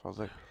off? I was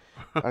like,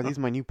 are these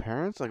my new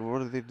parents? Like,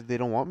 what are they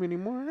don't want me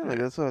anymore? Like,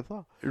 that's what I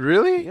thought.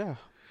 really? Yeah.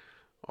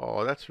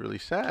 Oh, that's really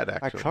sad. I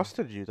Actually,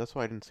 trusted you. That's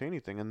why I didn't say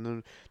anything. And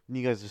then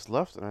you guys just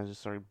left, and I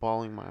just started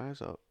bawling my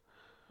eyes out.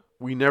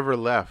 we never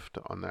left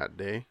on that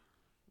day.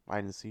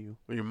 I didn't see you.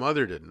 Well, your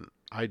mother didn't.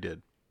 I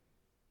did.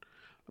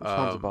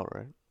 Sounds about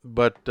right.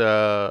 But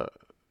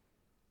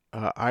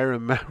I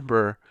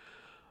remember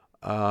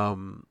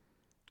when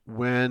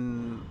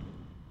when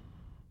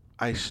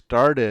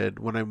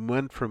I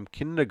went from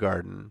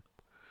kindergarten,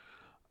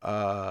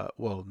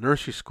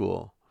 nursery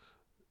school,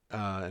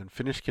 and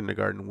finished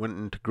kindergarten, went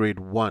into grade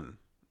 1.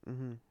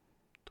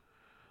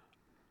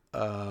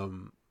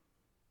 Mm-hmm.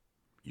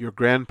 Your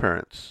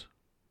grandparents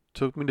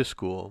took me to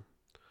school,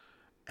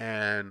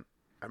 and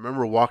I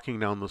remember walking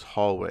down this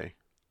hallway,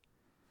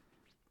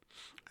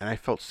 and I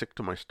felt sick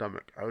to my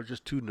stomach. I was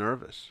just too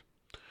nervous,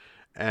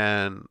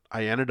 and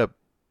I ended up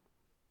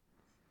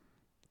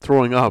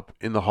throwing up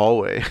in the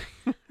hallway.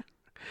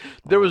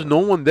 There was no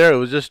one there. It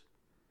was just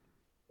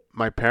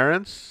my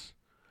parents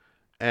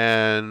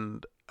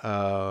and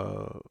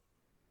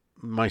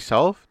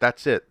myself.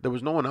 That's it. There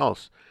was no one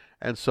else.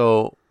 And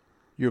so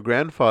your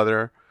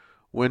grandfather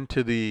went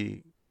to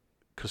the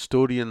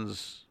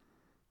custodian's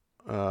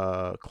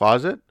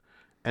closet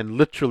and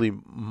literally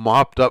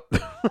mopped up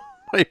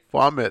my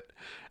vomit.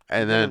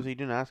 And then he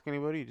didn't ask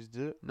anybody. He just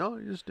did it. No,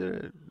 he just did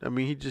it. I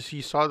mean,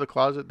 he saw the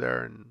closet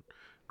there and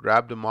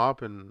grabbed a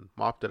mop and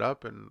mopped it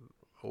up, and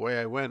away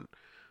I went.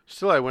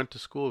 Still, I went to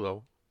school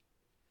though.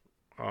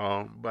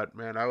 But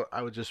man,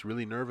 I was just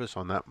really nervous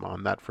on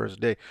that first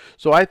day.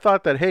 So I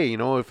thought that, hey,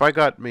 if I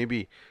got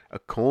maybe a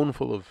cone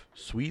full of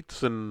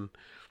sweets and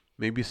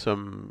maybe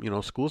some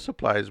school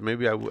supplies,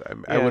 maybe I would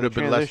have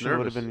been less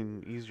nervous. Would have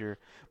been easier.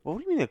 Well,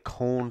 what do you mean a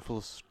cone full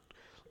of?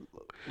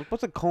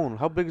 What's a cone?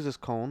 How big is this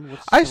cone?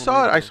 I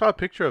saw it. I saw a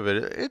picture of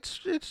it.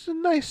 It's a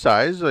nice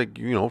size, like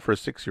for a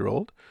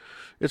 6-year-old.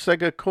 It's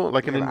like a cone,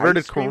 like an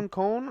inverted ice cream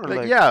cone, or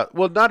like yeah.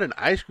 Well, not an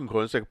ice cream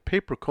cone. It's like a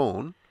paper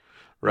cone,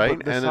 right?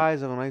 But the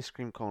size of an ice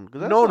cream cone.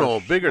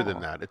 No, bigger than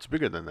that. It's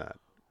bigger than that.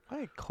 Why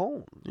a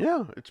cone?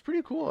 Yeah, it's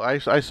pretty cool. I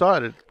saw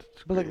it.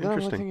 It's but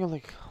interesting. I'm thinking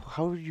like,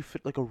 how would you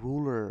fit like a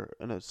ruler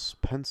and a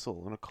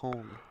pencil in a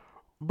cone?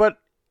 But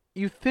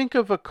you think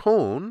of a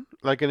cone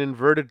like an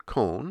inverted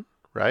cone.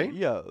 Right?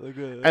 Yeah,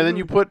 and then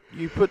you put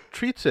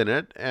treats in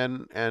it,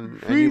 and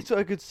treats.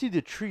 I could see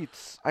the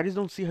treats. I just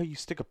don't see how you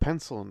stick a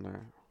pencil in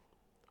there.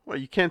 Well,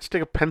 you can't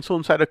stick a pencil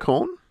inside a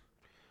cone.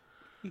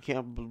 You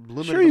can't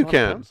limit. Sure, you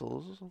can.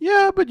 Pencils.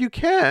 Yeah, but you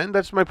can.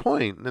 That's my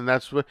point, and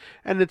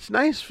and it's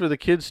nice for the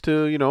kids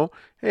to,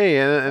 hey,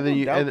 and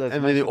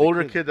then the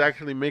older kids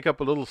actually make up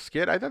a little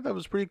skit. I thought that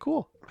was pretty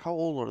cool. How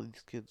old are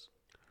these kids?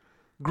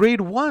 Grade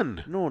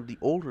 1. No, the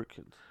older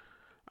kids.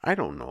 I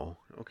don't know.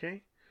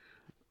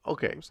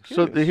 Okay,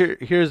 so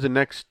here's the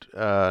next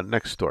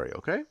story,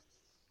 okay?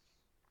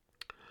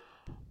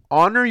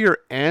 Honor your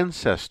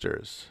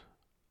ancestors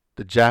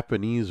the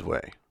Japanese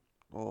way.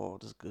 Oh,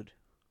 this is good.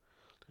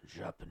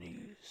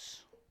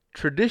 Japanese.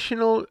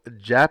 Traditional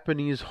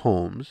Japanese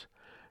homes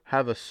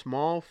have a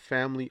small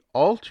family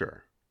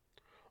altar,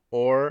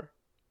 or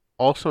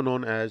also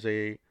known as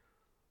a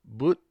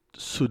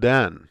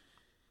butsudan,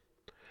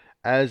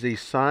 as a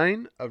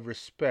sign of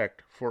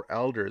respect for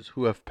elders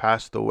who have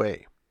passed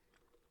away.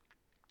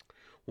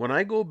 When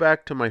I go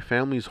back to my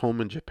family's home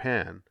in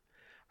Japan,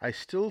 I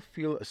still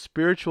feel a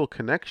spiritual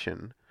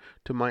connection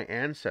to my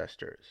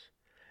ancestors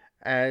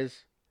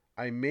as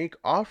I make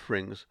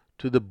offerings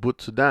to the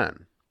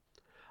butsudan,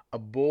 a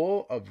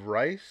bowl of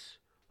rice,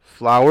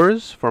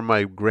 flowers for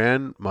my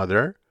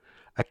grandmother,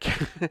 a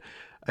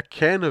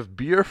can of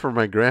beer for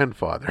my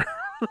grandfather.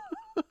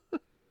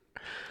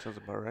 Sounds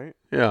about right.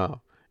 Yeah.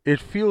 It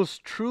feels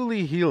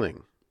truly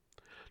healing.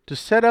 To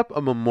set up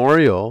a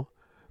memorial,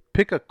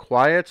 pick a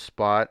quiet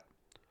spot,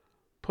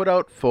 put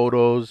out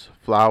photos,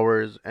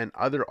 flowers, and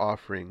other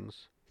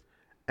offerings,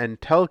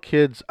 and tell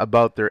kids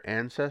about their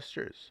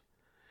ancestors.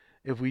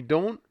 If we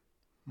don't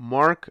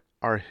mark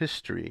our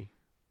history,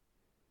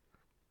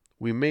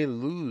 we may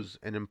lose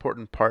an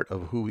important part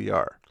of who we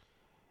are.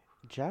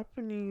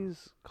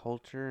 Japanese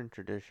culture and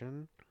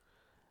tradition,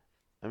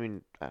 I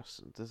mean,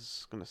 this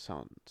is going to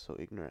sound so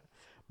ignorant,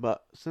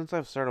 but since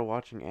I've started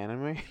watching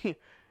anime,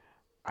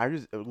 I've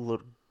just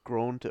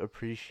grown to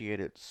appreciate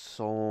it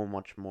so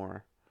much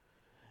more.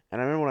 And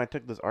I remember when I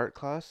took this art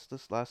class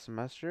this last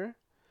semester,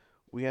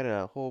 we had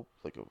a whole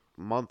a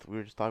month we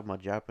were just talking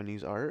about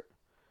Japanese art,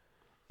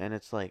 and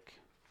it's like,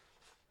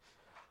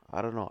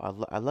 I don't know,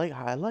 I like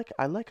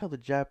how the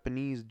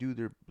Japanese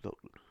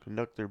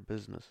conduct their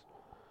business.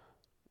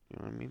 You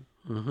know what I mean?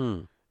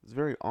 Mm-hmm. It's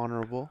very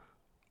honorable.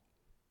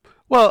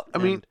 Well, I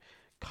mean,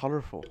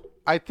 colorful.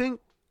 I think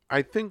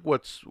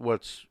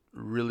what's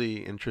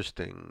really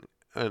interesting,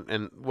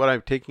 and what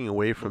I'm taking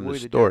away from the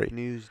story,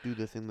 Japanese do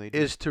the thing they do,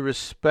 is to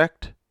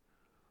respect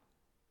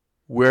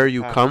where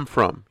you come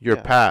from, your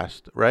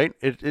past, right?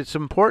 It's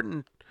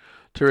important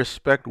to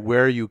respect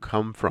where you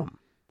come from,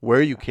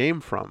 where you came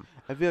from.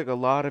 I feel like a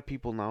lot of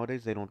people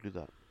nowadays, they don't do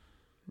that.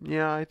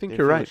 Yeah, I think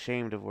you're right. They feel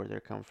ashamed of where they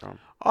come from.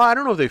 Oh, I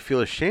don't know if they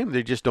feel ashamed.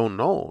 They just don't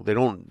know. They're.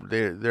 Not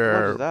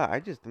that. I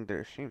just think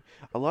they're ashamed.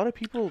 A lot of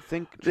people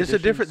think there's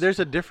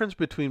a difference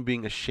between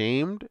being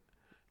ashamed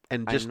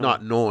and just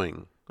not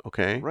knowing.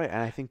 Okay. Right,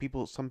 and I think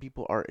some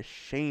people are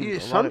ashamed. Yeah,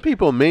 some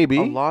people maybe.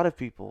 A lot of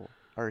people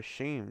are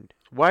ashamed.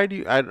 Why do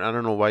you? I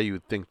don't know why you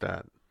would think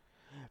that.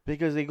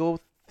 Because they go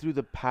through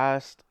the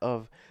past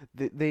of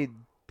they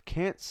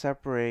can't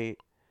separate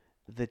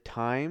the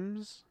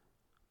times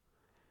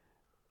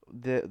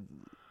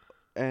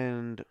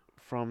and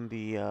from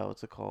the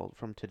what's it called,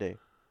 from today.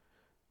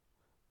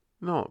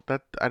 No,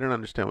 that I don't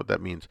understand what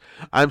that means.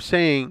 I'm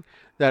saying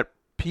that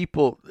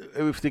people,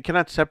 if they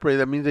cannot separate,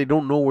 that means they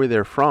don't know where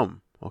they're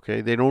from.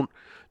 Okay, they don't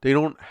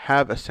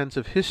have a sense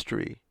of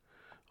history.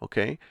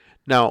 Okay,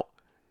 now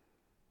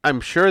I'm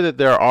sure that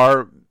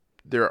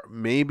there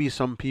may be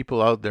some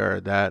people out there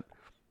that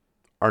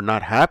are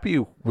not happy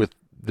with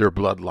their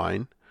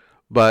bloodline,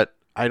 but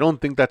I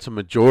don't think that's a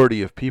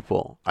majority of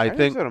people. I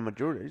think said a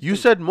majority. You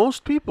said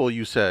most people.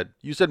 You said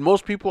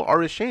most people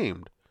are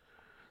ashamed.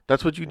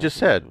 That's what you just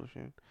said.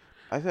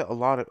 I said a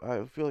lot of.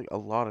 I feel like a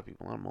lot of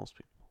people, not most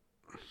people.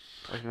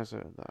 I think I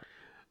said that.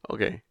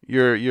 Okay,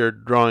 you're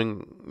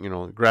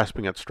drawing,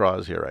 grasping at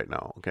straws here right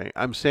now. Okay,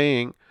 I'm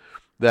saying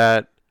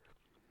that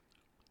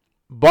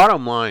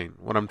bottom line,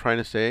 what I'm trying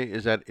to say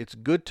is that it's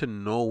good to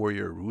know where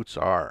your roots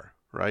are,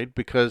 right?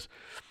 Because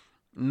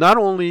not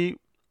only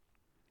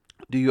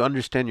do you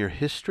understand your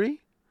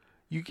history,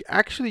 you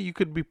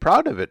could be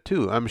proud of it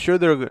too. I'm sure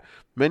there are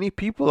many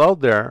people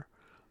out there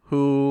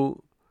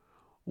who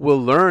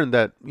will learn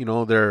that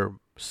their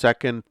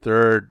second,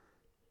 third,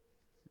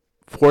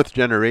 fourth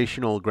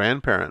generational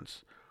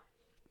grandparents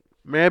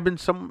may have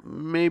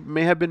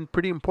been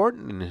pretty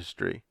important in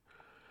history.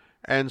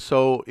 And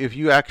so if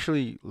you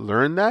actually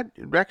learn that,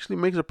 it actually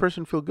makes a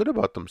person feel good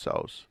about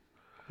themselves.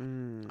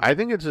 I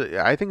think it's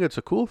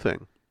a cool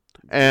thing.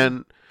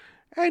 And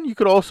and you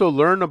could also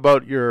learn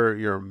about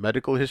your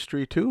medical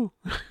history too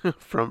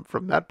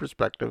from that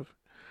perspective.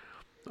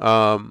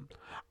 Um,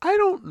 I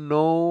don't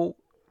know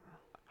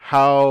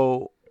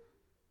how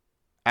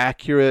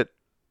accurate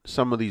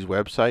some of these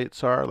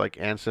websites are, like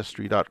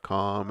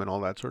Ancestry.com and all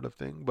that sort of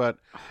thing, but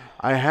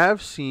I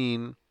have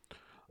seen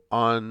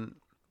on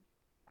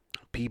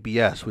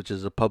PBS, which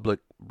is a public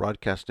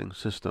broadcasting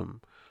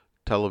system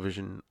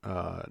television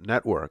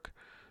network,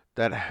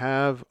 that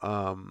have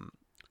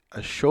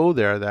a show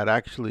there that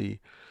actually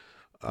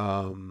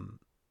um,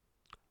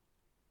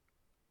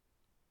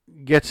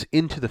 gets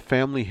into the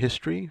family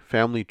history,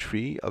 family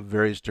tree of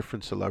various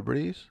different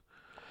celebrities.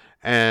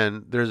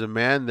 And there's a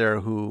man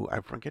there who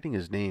I'm forgetting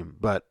his name,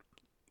 but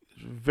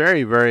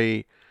very,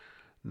 very,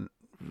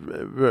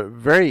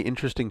 very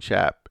interesting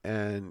chap.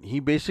 And he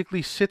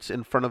basically sits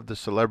in front of the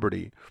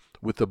celebrity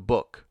with a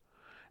book,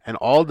 and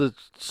all the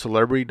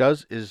celebrity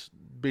does is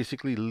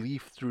basically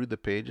leaf through the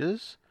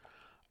pages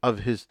of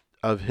his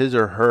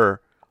or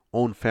her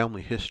own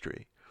family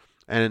history,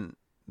 and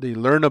they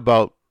learn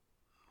about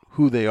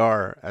who they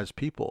are as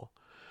people.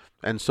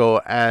 And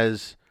so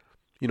as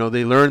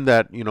they learn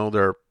that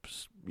their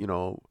you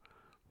know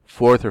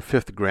fourth or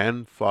fifth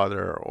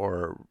grandfather,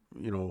 or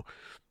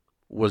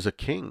was a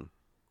king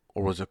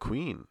or was a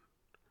queen.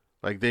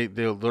 Like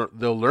they'll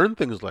learn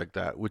things like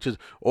that, which is,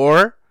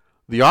 or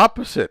the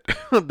opposite.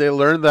 They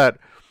learn that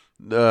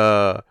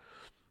uh,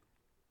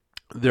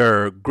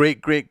 their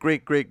great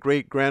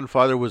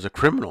grandfather was a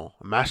criminal,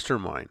 a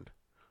mastermind,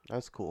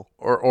 That's cool.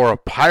 or a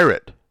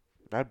pirate.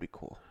 That'd be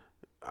cool.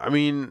 I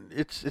mean,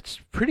 it's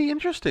pretty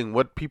interesting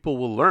what people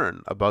will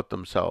learn about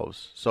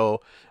themselves.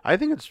 So I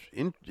think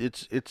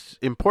it's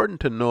important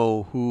to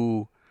know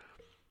who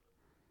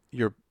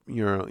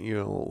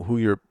who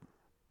your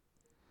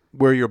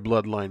where your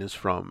bloodline is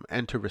from,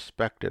 and to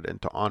respect it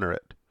and to honor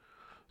it.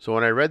 So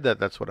when I read that,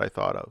 that's what I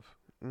thought of.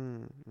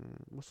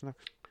 What's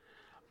next?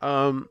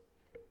 Um,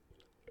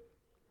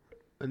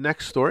 the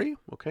next story,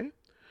 okay.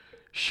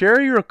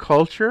 Share your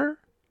culture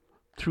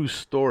through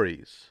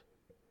stories.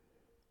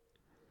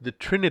 The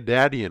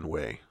Trinidadian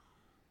way.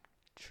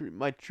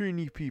 My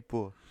Trini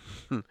people.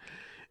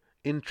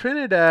 In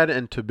Trinidad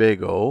and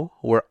Tobago,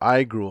 where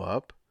I grew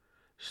up,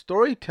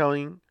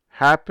 storytelling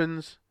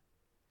happens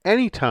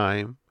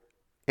anytime,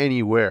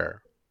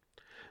 anywhere,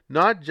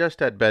 not just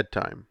at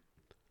bedtime.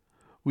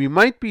 We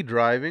might be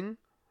driving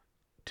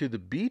to the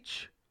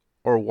beach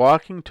or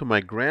walking to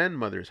my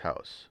grandmother's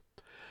house.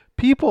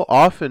 People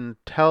often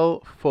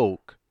tell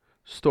folk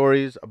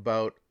stories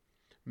about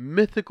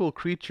mythical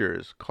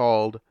creatures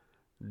called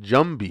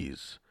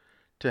jumbies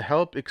to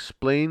help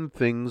explain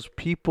things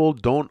people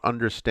don't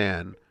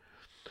understand,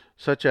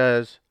 such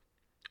as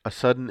a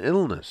sudden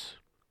illness.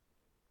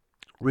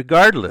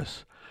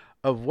 Regardless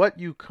of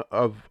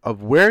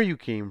of where you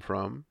came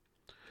from,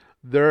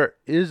 there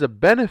is a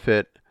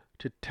benefit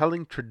to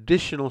telling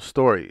traditional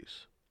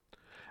stories.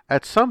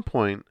 At some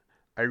point,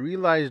 I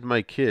realized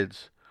my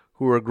kids,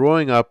 who were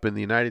growing up in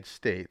the United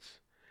States,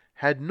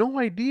 had no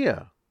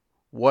idea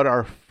what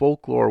our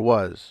folklore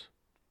was.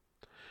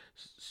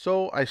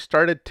 So I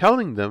started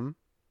telling them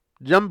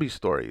Jumbi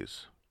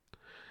stories.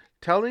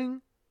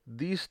 Telling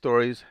these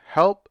stories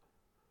help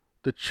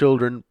the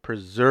children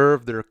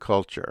preserve their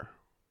culture.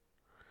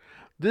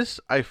 This,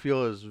 I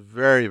feel, is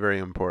very, very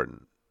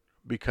important,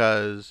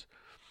 because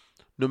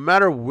no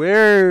matter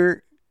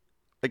where,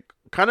 like,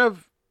 kind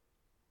of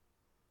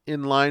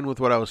in line with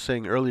what I was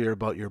saying earlier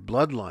about your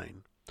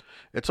bloodline,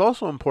 it's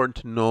also important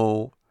to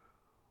know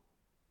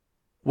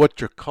what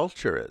your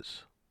culture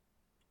is.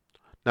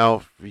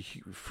 Now,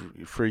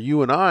 for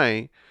you and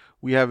I,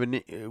 we have an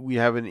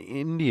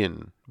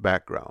Indian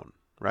background,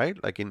 right?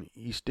 Like an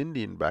East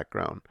Indian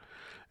background,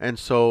 and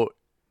so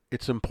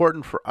it's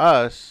important for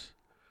us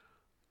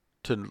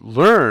to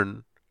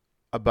learn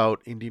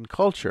about Indian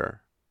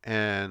culture,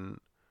 and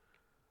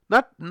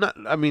not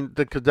I mean,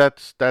 because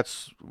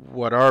that's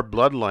what our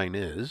bloodline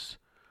is,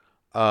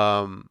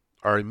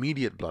 our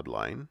immediate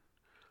bloodline.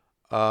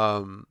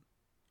 Um,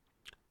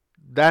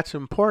 that's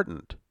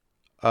important,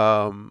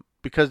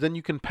 because then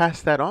you can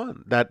pass that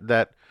on, that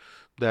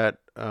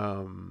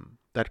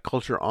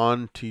culture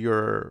on to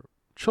your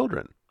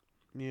children.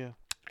 Yeah.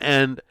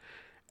 And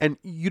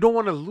you don't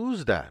want to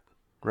lose that,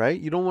 right?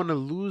 You don't want to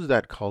lose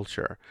that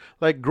culture.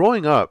 Like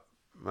growing up,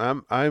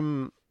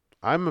 I'm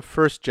I'm a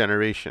first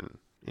generation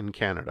in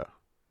Canada.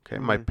 Okay,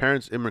 my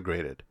parents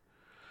immigrated,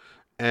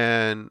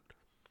 and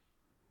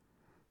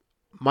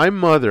my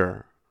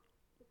mother,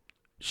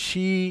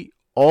 she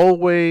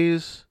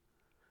always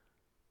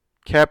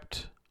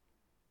kept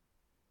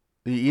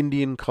the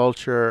Indian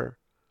culture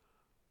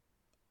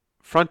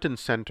front and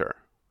center,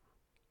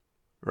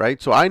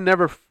 right? So I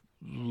never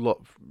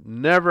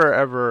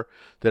ever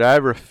did I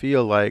ever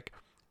feel like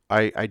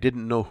I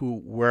didn't know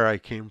where I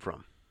came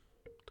from.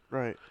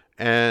 Right.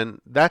 And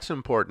that's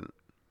important.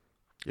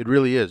 It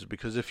really is,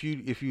 because if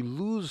you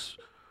lose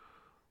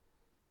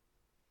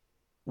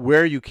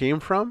where you came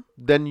from,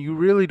 then you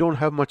really don't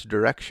have much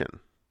direction.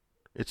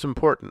 It's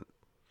important.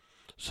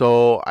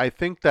 So I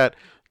think that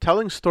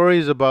telling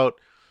stories about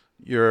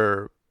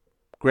your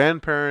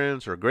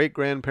grandparents or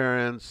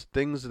great-grandparents,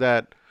 things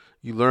that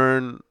you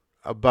learn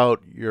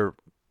about your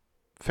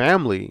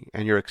family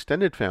and your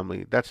extended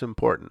family, that's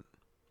important.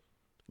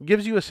 It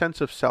gives you a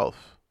sense of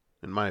self,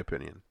 in my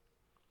opinion.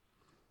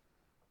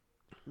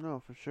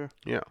 No, for sure.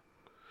 Yeah.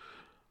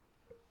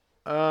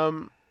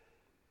 The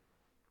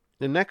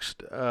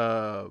next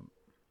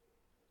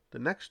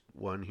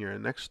one here, the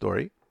next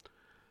story.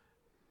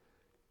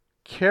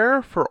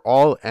 Care for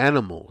all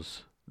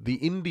animals, the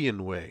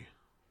Indian way.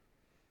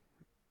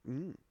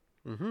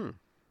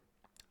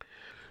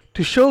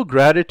 To show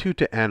gratitude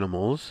to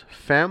animals,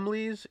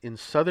 families in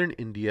southern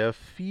India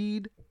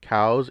feed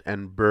cows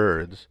and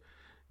birds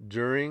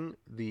during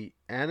the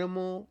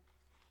annual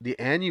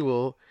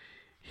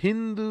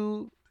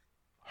Hindu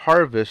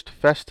harvest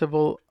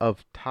festival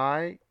of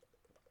Thai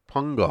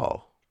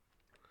Pongal.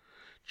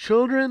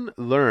 Children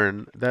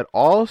learn that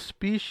all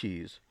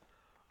species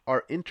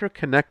are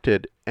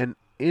interconnected and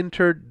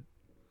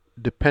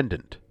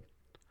interdependent.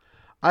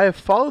 I have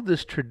followed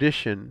this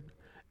tradition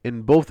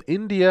in both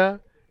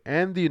India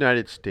and the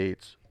United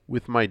States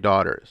with my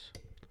daughters.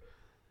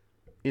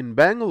 In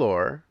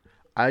Bangalore,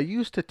 I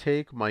used to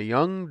take my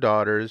young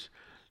daughters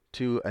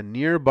to a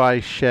nearby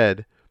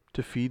shed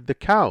to feed the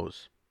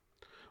cows.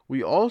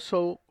 We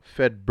also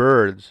fed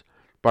birds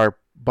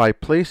by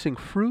placing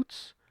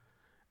fruits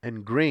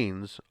and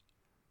grains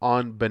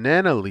on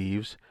banana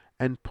leaves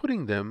and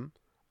putting them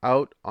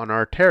out on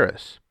our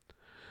terrace.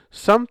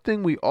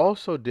 Something we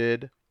also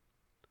did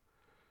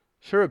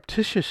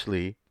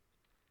surreptitiously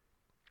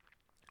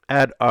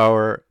at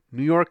our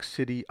New York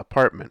City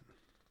apartment.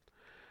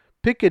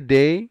 Pick a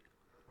day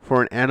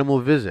for an animal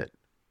visit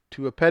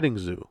to a petting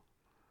zoo,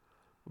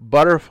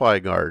 butterfly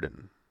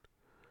garden,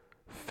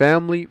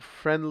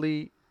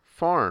 family-friendly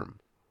farm,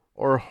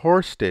 or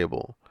horse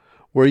stable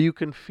where you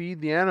can feed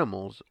the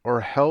animals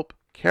or help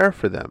care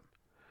for them.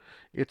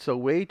 It's a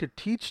way to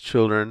teach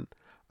children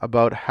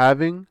about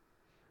having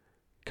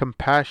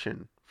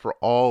compassion for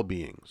all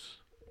beings.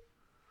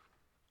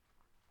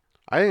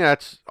 I think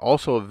that's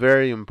also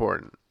very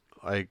important.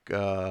 Like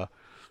a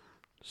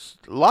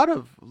lot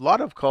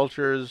of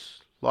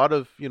cultures,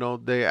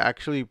 they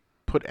actually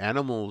put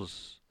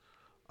animals,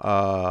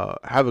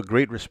 have a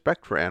great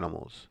respect for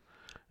animals.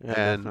 Yeah,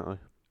 and definitely.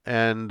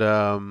 and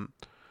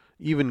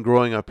even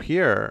growing up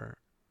here,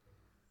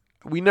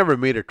 we never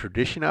made a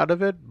tradition out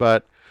of it.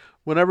 But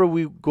whenever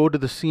we go to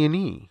the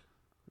CNE,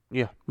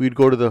 Yeah. we'd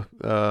go to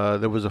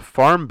there was a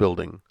farm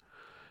building,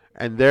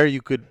 and there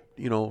you could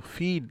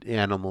feed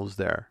animals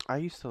there. I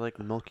used to like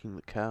milking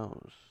the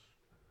cows.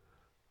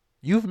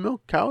 You've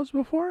milked cows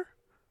before?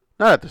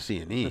 Not at the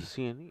CNE. The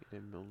CNE, they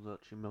let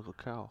you milk a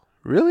cow.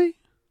 Really?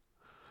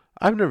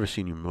 I've never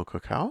seen you milk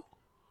a cow.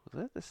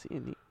 Was that the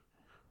CNE?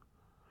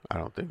 I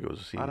don't think it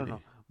was a CNE. I don't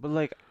know. But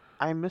like,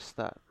 I miss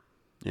that.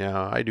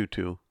 Yeah, I do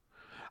too.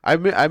 I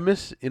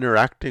miss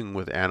interacting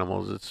with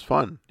animals. It's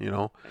fun,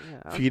 Yeah,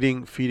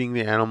 feeding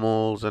the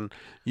animals. And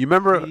you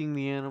remember feeding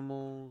the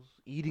animals,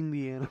 eating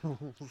the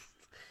animals.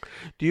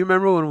 Do you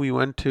remember when we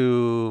went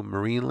to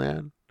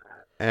Marineland?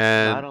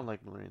 And I don't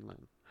like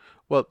Marineland.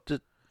 Well,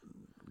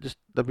 just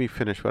let me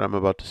finish what I'm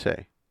about to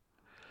say.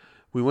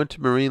 We went to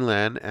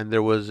Marineland, and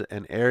there was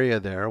an area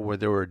there where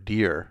there were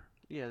deer.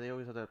 Yeah, they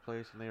always had that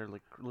place, and they were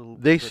like little.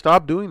 They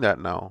stopped doing that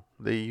now.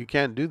 You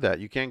can't do that.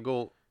 You can't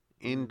go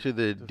into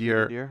the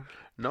deer.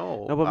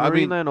 No, but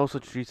Marineland also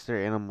treats their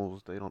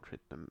animals. They don't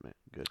treat them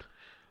good.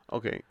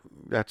 Okay,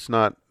 that's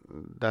not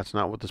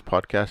what this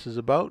podcast is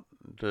about.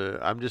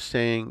 I'm just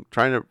saying,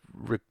 trying to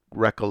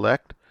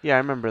recollect. Yeah, I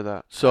remember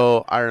that.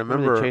 So I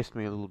remember they chased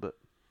me a little bit.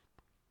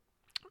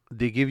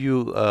 They give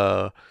you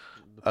a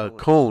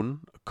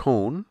cone.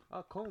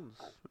 Oh, cones.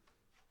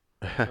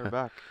 They're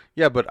back.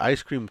 Yeah, but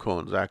ice cream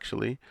cones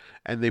actually,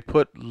 and they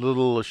put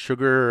little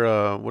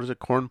sugar. What is it?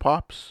 Corn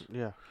pops.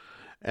 Yeah.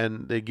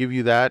 And they give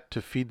you that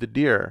to feed the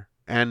deer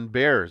and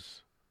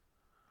bears.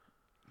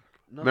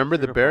 Remember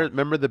the bears? Pops.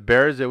 Remember the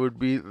bears? It would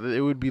be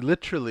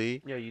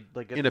literally you'd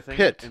like get in the a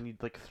pit, and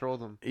you'd like throw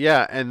them.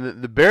 Yeah,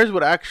 and the bears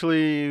would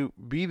actually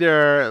be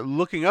there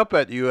looking up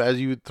at you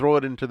as you throw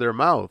it into their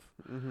mouth.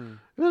 Mm-hmm.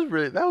 It was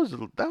really that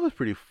was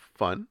pretty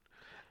fun.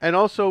 And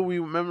also,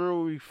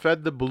 we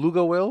fed the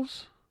beluga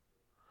whales.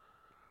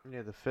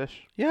 Yeah, the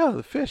fish. Yeah,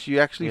 the fish. You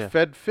actually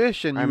fed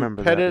fish and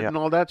you pet it and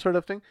all that sort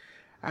of thing.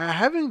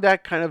 having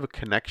that kind of a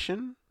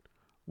connection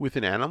with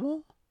an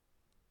animal,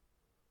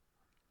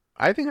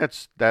 I think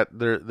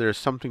there's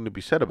something to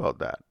be said about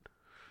that.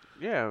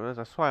 Yeah,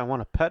 that's why I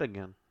want a pet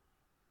again.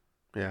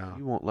 Yeah.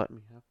 You won't let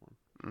me have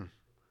one.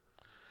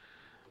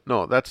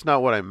 No, that's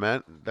not what I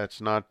meant. That's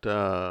not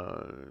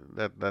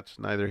that's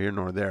neither here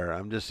nor there.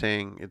 I'm just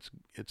saying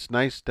it's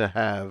nice to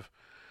have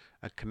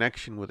a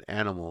connection with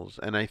animals,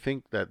 and I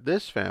think that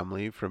this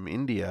family from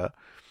India,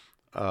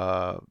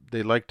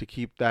 they like to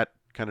keep that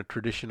kind of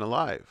tradition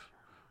alive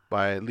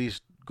by at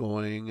least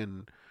going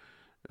and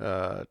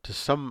to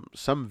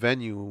some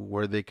venue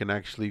where they can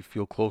actually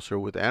feel closer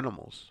with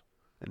animals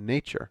and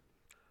nature.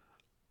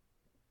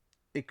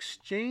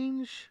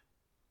 Exchange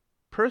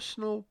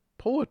personal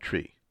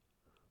poetry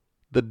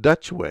the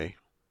Dutch way.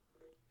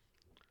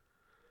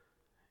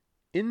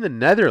 In the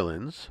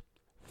Netherlands,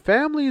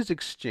 families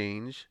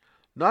exchange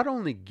not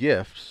only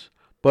gifts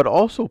but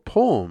also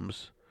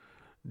poems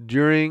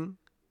during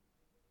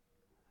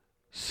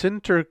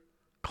Sinterklaas,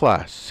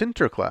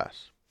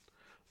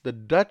 the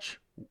Dutch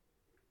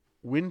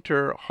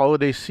winter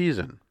holiday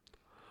season.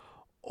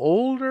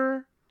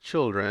 Older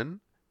children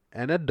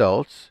and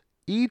adults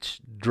each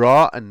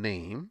draw a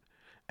name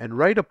and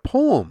write a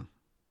poem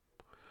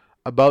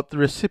about the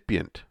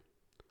recipient.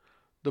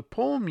 The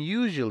poem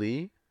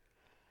usually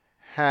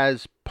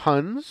has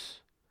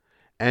puns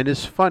and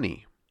is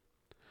funny.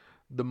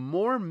 The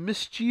more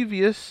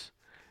mischievous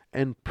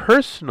and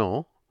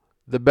personal,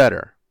 the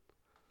better.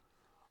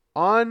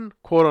 On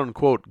quote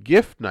unquote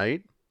gift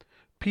night,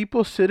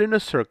 people sit in a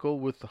circle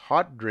with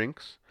hot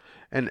drinks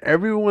and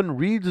everyone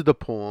reads the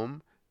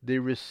poem they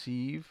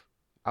receive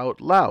out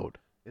loud.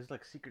 It's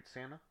like Secret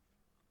Santa?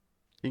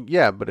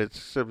 Yeah, but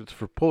it's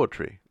for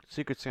poetry.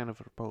 Secret Santa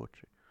for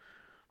poetry.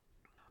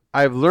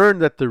 I've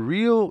learned that the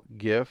real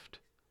gift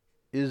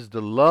is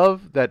the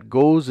love that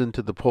goes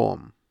into the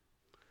poem.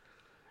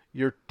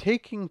 You're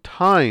taking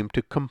time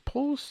to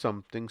compose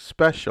something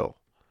special,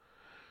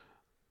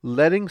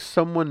 letting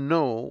someone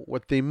know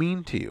what they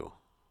mean to you.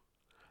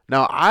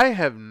 Now, I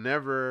have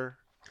never...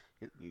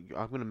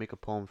 I'm going to make a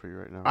poem for you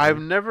right now. I've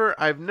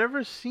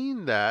never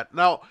seen that.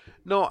 Now,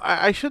 no,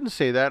 I shouldn't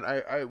say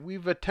that.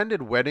 We've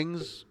attended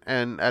weddings,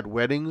 and at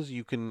weddings,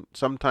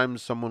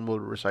 sometimes someone will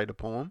recite a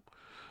poem.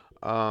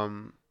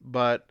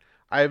 But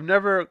I've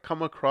never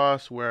come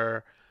across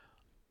where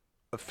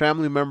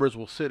family members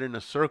will sit in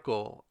a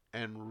circle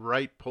and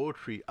write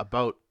poetry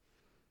about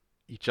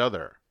each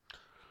other.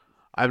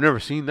 I've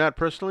never seen that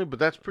personally, but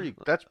that's pretty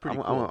cool.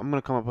 I'm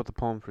gonna come up with a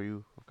poem for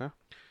you. Okay?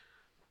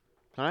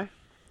 Can I?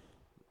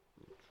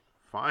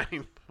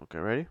 Fine. Okay,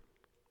 ready?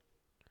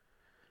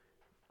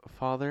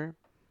 Father,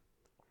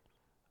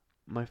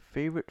 my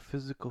favorite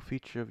physical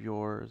feature of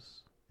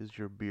yours is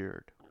your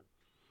beard.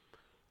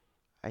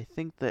 I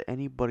think that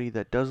anybody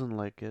that doesn't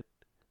like it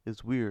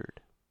is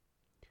weird.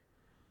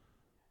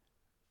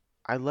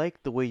 I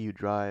like the way you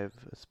drive,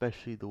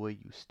 especially the way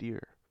you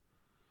steer.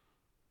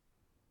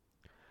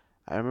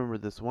 I remember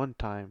this one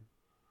time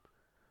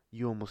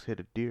you almost hit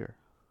a deer.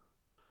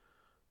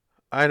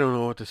 I don't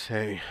know what to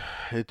say.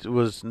 It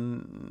was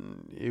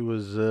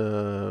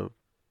kind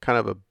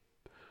of a.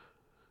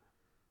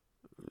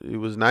 It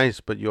was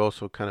nice, but you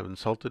also kind of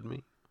insulted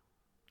me.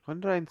 When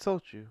did I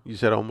insult you? You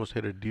said I almost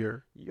hit a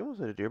deer. You almost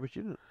hit a deer, but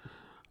you didn't.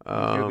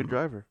 You're a good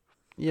driver.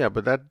 Yeah,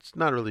 but that's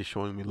not really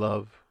showing me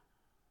love.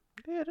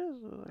 Yeah, it is.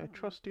 I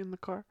trust you in the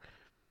car.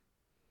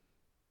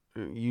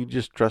 You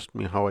just trust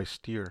me how I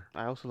steer.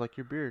 I also like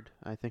your beard.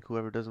 I think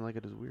whoever doesn't like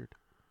it is weird.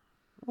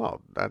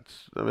 Well,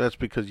 that's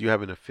because you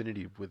have an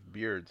affinity with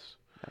beards.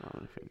 I don't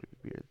have an affinity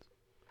with beards.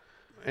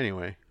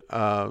 Anyway,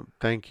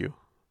 thank you.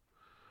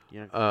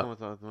 You know, come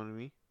with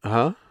me.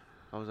 Huh?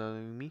 How was that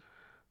with me?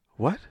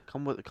 What?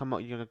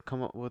 You're gonna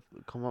come up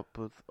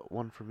with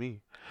one for me.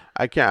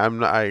 I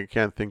can't. I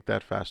can't think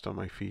that fast on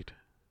my feet.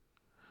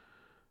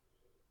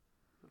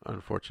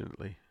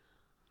 Unfortunately.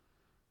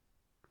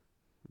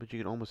 But you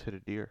can almost hit a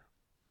deer.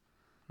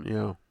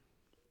 Yeah.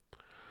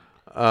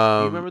 Do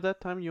you remember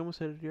that time you almost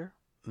hit a deer?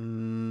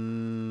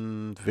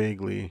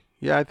 Vaguely.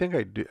 Yeah, I think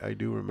I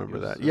do remember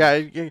that. Yeah,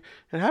 it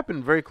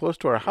happened very close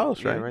to our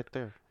house, right? Yeah, right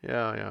there.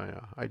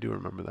 Yeah. I do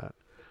remember that.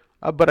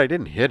 But I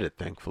didn't hit it,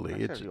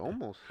 thankfully. It's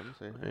almost. I'm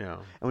saying. Yeah.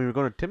 And we were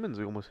going to Timmins.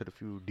 We almost hit a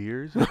few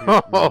deers.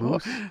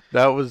 Moose,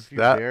 that was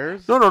that.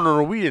 Bears.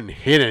 No. We didn't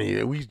hit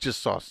any. We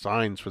just saw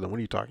signs for them. What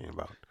are you talking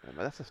about? Yeah,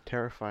 but that's just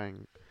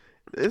terrifying.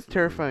 It's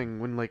terrifying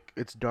when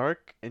it's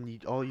dark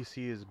and all you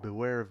see is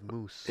beware of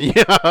moose.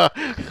 Yeah.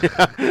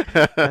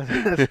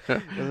 That's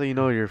how you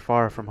know you're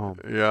far from home.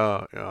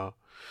 Yeah.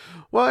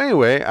 Well,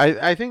 anyway,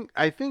 I think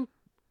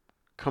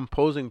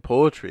composing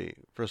poetry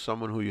for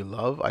someone who you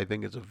love, I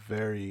think it's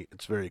very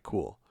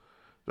cool.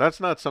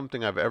 That's not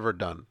something I've ever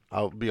done.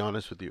 I'll be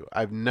honest with you.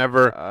 I've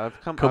never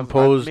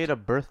composed. I've made a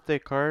birthday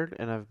card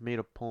and I've made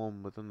a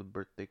poem within the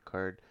birthday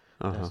card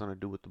that has something to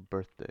do with the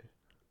birthday.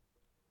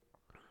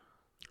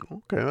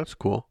 Okay, that's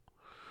cool.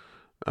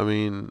 I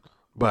mean,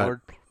 but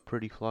Lord,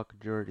 pretty flock of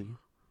Geordie.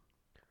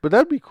 But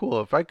that'd be cool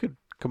if I could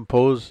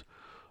compose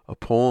a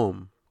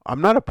poem.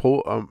 I'm not a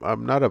poet.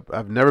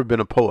 I've never been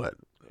a poet.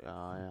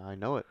 I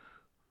know it.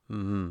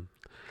 Mm-hmm.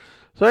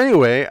 So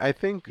anyway, I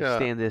think You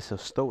stand there so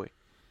stoic.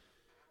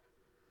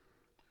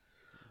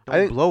 I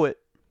Don't blow it.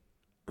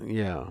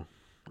 Yeah.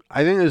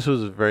 I think this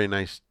was a very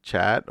nice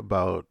chat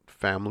about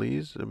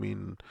families. I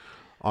mean,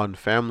 on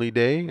Family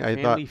Day,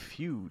 Family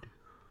Feud.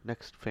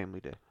 Next Family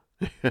Day.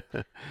 We need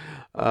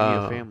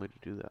a family to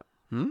do that.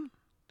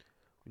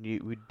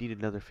 We need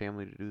another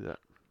family to do that.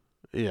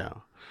 Yeah.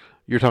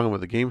 You're talking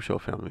about the game show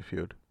Family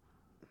Feud.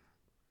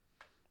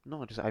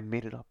 No, I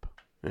made it up.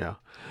 Yeah.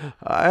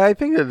 I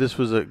think that this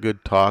was a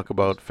good talk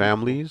about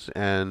families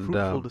and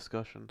fruitful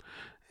discussion.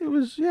 It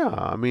was, yeah.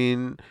 I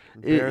mean,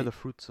 bear the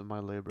fruits of my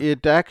labor.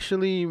 It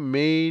actually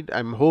made.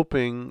 I'm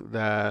hoping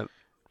that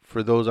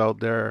for those out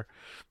there,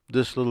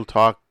 this little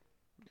talk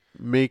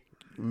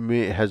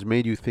has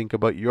made you think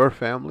about your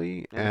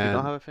family. And if you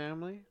don't have a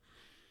family,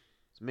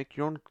 make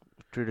your own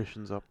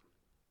traditions up.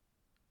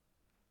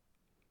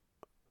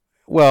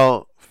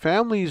 Well,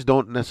 families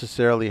don't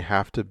necessarily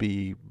have to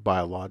be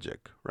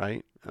biologic,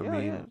 right? I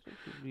mean,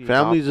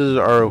 families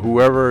are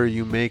whoever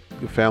you make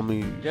the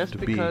family to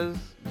be.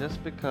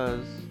 Just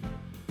because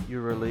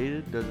you're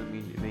related doesn't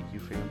mean it make you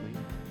family,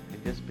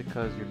 and just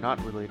because you're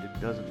not related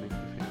doesn't make you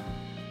family.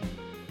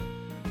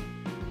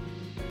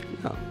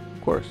 Yeah,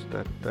 of course,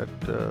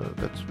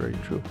 that's very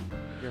true.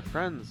 Your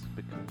friends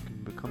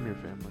can become your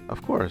family.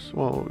 Of course.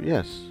 Well,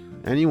 yes,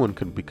 anyone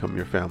can become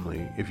your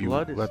family if you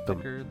let them. Blood is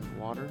thicker than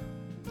water.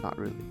 Not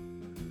really.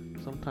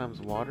 Sometimes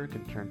water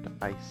can turn to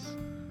ice,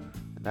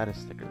 and that is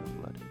thicker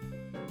than blood.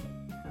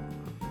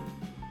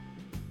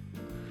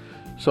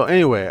 So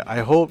anyway, I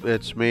hope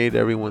it's made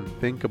everyone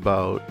think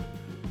about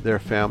their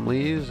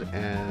families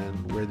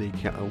and where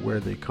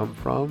they come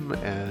from,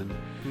 and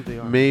who they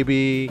are.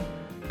 Maybe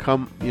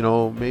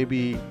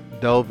maybe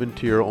delve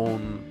into your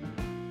own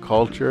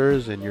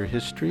cultures and your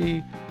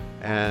history,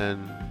 and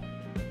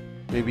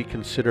maybe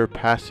consider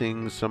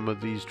passing some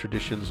of these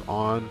traditions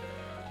on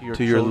to your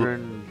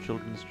children's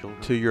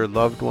children. To your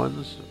loved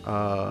ones.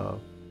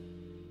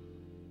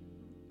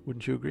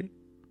 Wouldn't you agree?